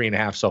laying the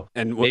 3.5. So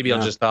maybe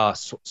I'll just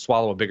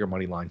swallow a bigger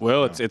money line.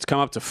 Well, it's come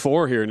up to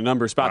 4 here in a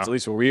number of spots, at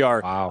least where we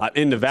are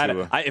in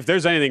Nevada. If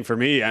there's anything for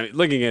me,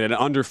 looking at it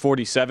under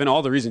 47,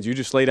 all the reasons you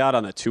just laid out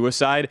on the Tua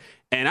side.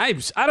 And I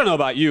don't know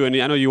about you, and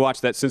I know you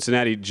watched that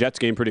Cincinnati Jets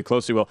game pretty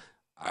closely. Well,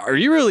 are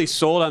you really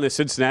sold on the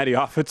Cincinnati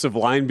offensive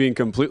line being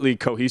completely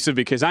cohesive?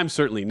 Because I'm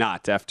certainly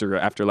not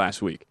after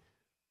last week.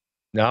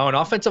 No, and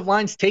offensive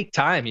lines take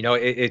time. You know,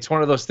 it's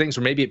one of those things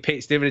where maybe it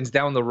pays dividends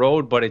down the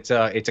road, but it's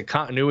a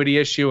continuity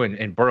issue.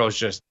 And Burrow's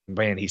just,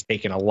 man, he's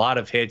taking a lot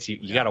of hits.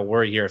 You got to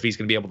worry here if he's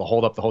going to be able to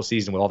hold up the whole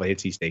season with all the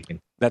hits he's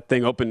taken. That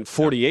thing opened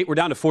 48. We're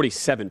down to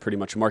 47 pretty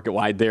much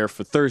market-wide there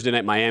for Thursday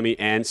night, Miami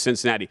and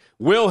Cincinnati.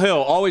 Will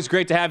Hill, always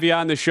great to have you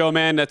on the show,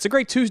 man. That's a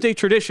great Tuesday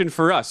tradition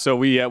for us, so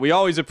we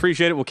always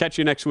appreciate it. We'll catch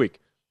you next week.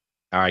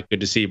 All right, good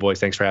to see you, boys.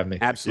 Thanks for having me.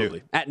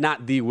 Absolutely. At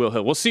not the Will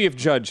Hill. We'll see if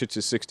Judge hits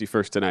his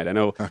 61st tonight. I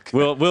know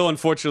Will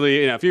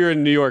unfortunately, if you're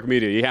in New York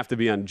media, you have to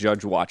be on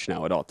Judge watch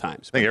now at all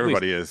times. I think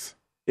everybody is.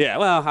 Yeah,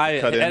 well,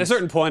 at a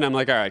certain point, I'm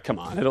like, all right, come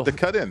on. The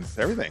cut-ins,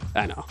 everything.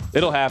 I know.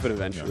 It'll happen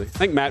eventually. Yeah. I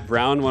think Matt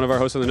Brown, one of our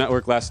hosts on the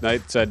network last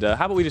night, said,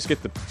 how about we just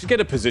get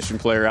a position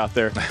player out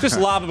there? Just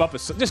lob him up.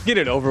 Just get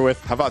it over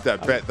with. How about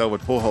that bet, though,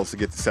 with Pujols to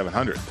get to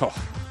 700? Oh.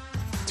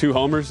 2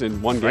 homers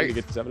in one game to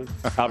get to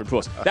 700. Albert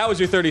Pujols. That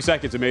was your 30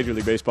 seconds of Major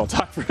League Baseball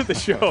talk for the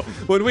show.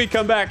 When we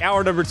come back,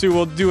 hour number 2,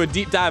 we'll do a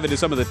deep dive into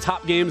some of the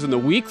top games in the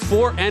Week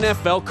 4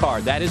 NFL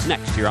card. That is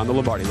next here on the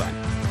Lombardi Line.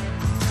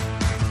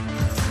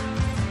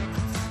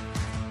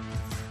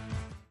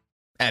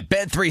 At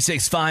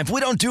Bet365, we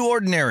don't do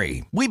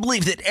ordinary. We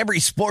believe that every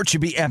sport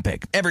should be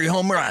epic. Every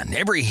home run,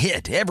 every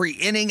hit, every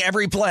inning,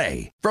 every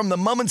play. From the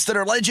moments that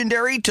are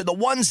legendary to the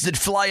ones that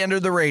fly under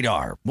the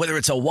radar. Whether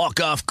it's a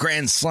walk-off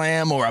grand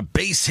slam or a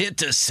base hit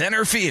to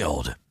center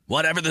field.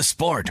 Whatever the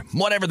sport,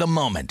 whatever the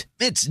moment.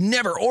 It's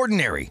never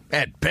ordinary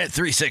at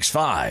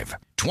Bet365.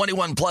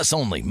 21 plus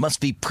only. Must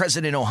be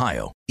present in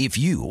Ohio. If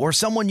you or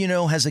someone you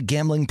know has a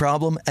gambling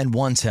problem and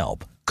wants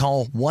help,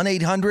 call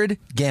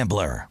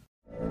 1-800-GAMBLER.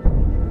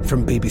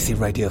 From BBC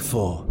Radio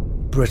 4,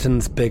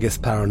 Britain's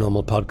biggest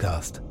paranormal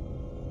podcast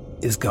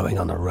is going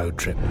on a road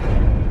trip.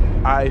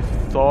 I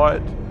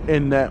thought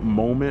in that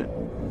moment,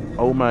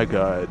 oh my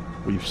God,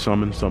 we've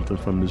summoned something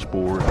from this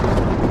board.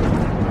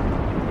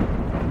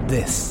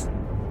 This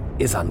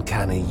is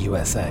Uncanny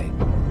USA.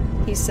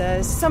 He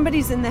says,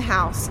 somebody's in the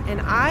house, and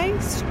I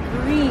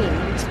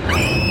screamed.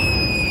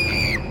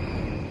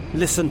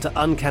 Listen to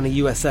Uncanny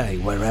USA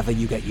wherever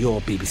you get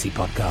your BBC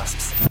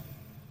podcasts,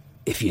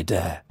 if you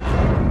dare.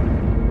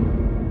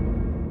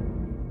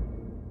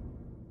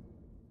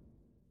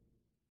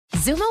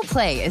 Xumo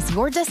Play is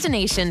your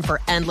destination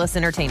for endless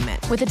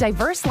entertainment. With a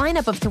diverse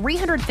lineup of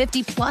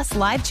 350 plus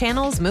live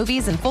channels,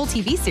 movies, and full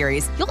TV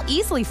series, you'll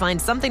easily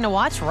find something to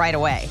watch right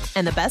away.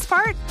 And the best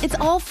part? It's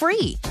all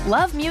free.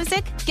 Love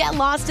music? Get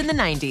lost in the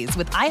 90s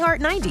with iHeart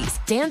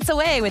 90s, dance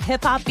away with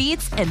hip-hop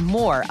beats, and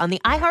more on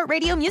the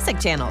iHeartRadio music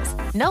channels.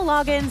 No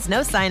logins, no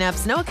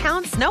signups, no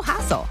accounts, no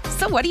hassle.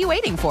 So what are you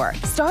waiting for?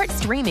 Start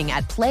streaming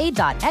at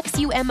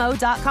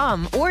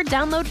play.xumo.com or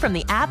download from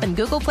the app and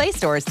Google Play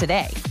stores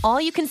today. All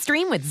you can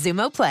stream with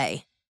Xumo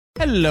Play.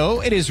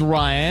 Hello, it is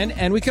Ryan,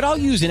 and we could all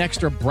use an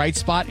extra bright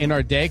spot in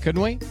our day,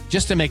 couldn't we?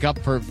 Just to make up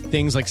for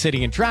things like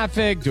sitting in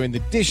traffic, doing the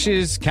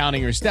dishes,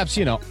 counting your steps,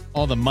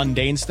 all the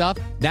mundane stuff.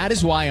 That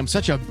is why I'm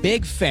such a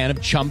big fan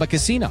of Chumba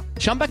Casino.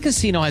 Chumba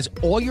Casino has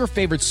all your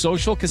favorite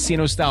social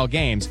casino-style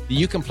games that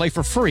you can play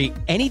for free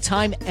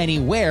anytime,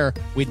 anywhere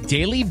with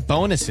daily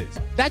bonuses.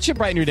 That should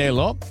brighten your day a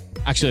little.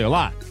 Actually, a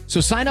lot.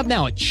 So sign up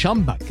now at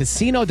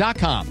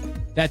ChumbaCasino.com.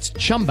 That's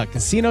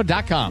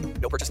ChumbaCasino.com.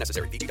 No purchase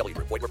necessary. VGW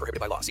Group. Void where prohibited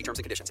by law. See terms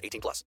and conditions. 18+.